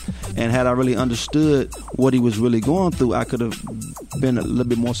diagnosis. And had I really understood what he was really going through, I could have been a little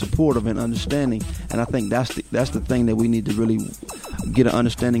bit more supportive and understanding. And I think that's the thing that we need to really get an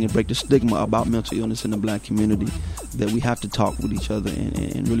understanding and break the stigma about mental illness in the black community, that we have to talk with each other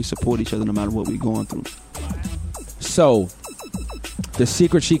and really support each other no matter what we're going through. So, The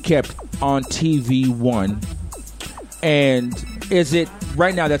Secret She Kept on TV1. And is it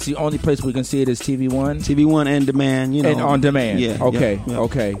right now? That's the only place we can see it is TV1. TV1 and demand, and on demand. Yeah. Okay. Yeah.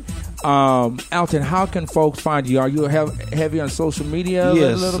 Okay. Alton, how can folks find you? Are you heavy on social media?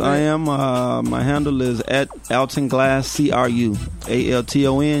 Yes, a little bit? I am. My handle is at Alton Glass CRU,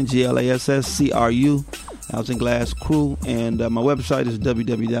 ALTONGLASS CRU, Alton Glass Crew, and my website is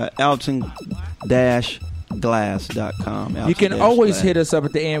www.alton-glass.com. You can always hit us up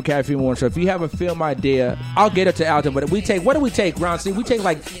at the AM Caffeine Morning Show. If you have a film idea, I'll get it to Alton. But what do we take, Ron C? We take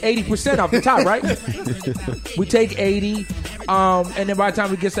like 80% off the top, right? We take 80, and then by the time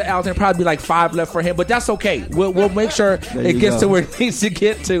we get to Alton, probably be like 5 left for him. But that's okay. We'll make sure it gets to where it needs to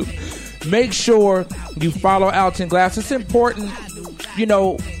get to. Make sure you follow Alton Glass. It's important,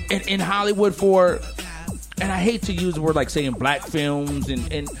 in Hollywood for. And I hate to use the word like saying black films,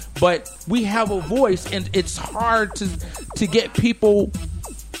 but we have a voice, and it's hard to get people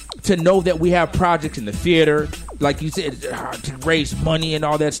to know that we have projects in the theater, like you said, to raise money and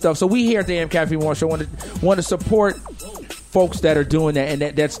all that stuff. So we here at the AM Caffeine Morning Show want to support folks that are doing that, and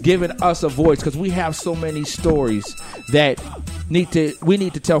that's giving us a voice, because we have so many stories that we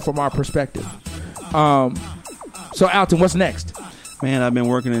need to tell from our perspective. So Alton, what's next? Man, I've been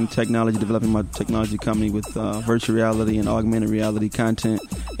working in technology, developing my technology company with virtual reality and augmented reality content,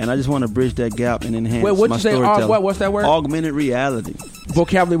 and I just want to bridge that gap and enhance what'd my you say? storytelling. What's that word? Augmented reality.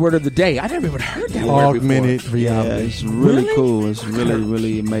 Vocabulary word of the day. I never even heard that word Augmented reality. Yeah, it's really cool. It's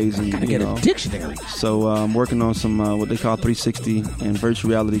really amazing. Gotta get a dictionary. So I'm working on some what they call 360 and virtual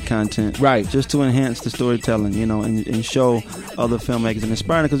reality content, right? Just to enhance the storytelling, and show other filmmakers and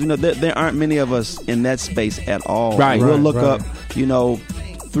inspire them, because there aren't many of us in that space at all. Right. We'll look up,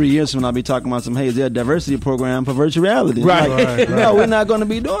 3 years from now, I'll be talking about is there a diversity program for virtual reality? Right. No, we're not going to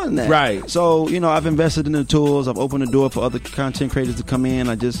be doing that. Right. So, I've invested in the tools. I've opened the door for other content creators to come in.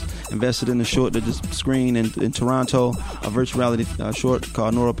 I just invested in a short that just screened in Toronto, a virtual reality short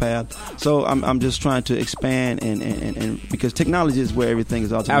called Neuropath. So I'm just trying to expand and because technology is where everything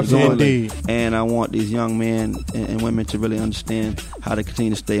is ultimately going. Indeed. And I want these young men and women to really understand how to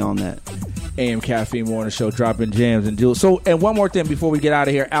continue to stay on that. AM Caffeine Morning Show, dropping jams and deals. So, and one more thing before we get out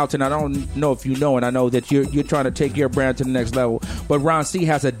of here, Alton, I don't know if you know, and I know that you're trying to take your brand to the next level, but Ron C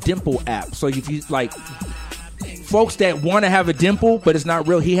has a dimple app. So if you like folks that want to have a dimple, but it's not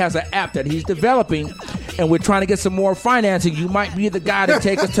real, he has an app that he's developing, and we're trying to get some more financing. You might be the guy to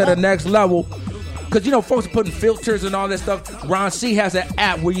take us to the next level. Because, folks are putting filters and all that stuff. Ron C has an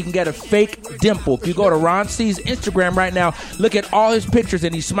app where you can get a fake dimple. If you go to Ron C's Instagram right now, look at all his pictures,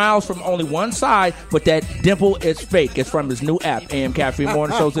 and he smiles from only one side, but that dimple is fake. It's from his new app. AM Caffeine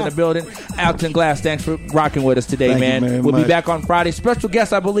Morning Show's in the building. Alton Glass, thanks for rocking with us today, man. We'll be back on Friday. Special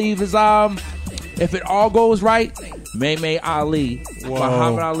guest, I believe, is, if it all goes right, May Ali,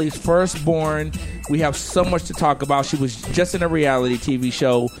 Muhammad Ali's firstborn. We have so much to talk about. She was just in a reality TV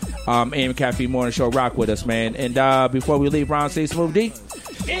show, AM Caffeine Morning Show. Rock with us, man. And before we leave, Ron C. Smooth D,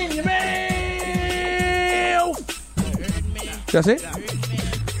 in your mouth. That's it?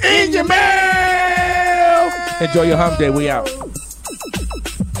 In your mouth. Enjoy your hump day. We out.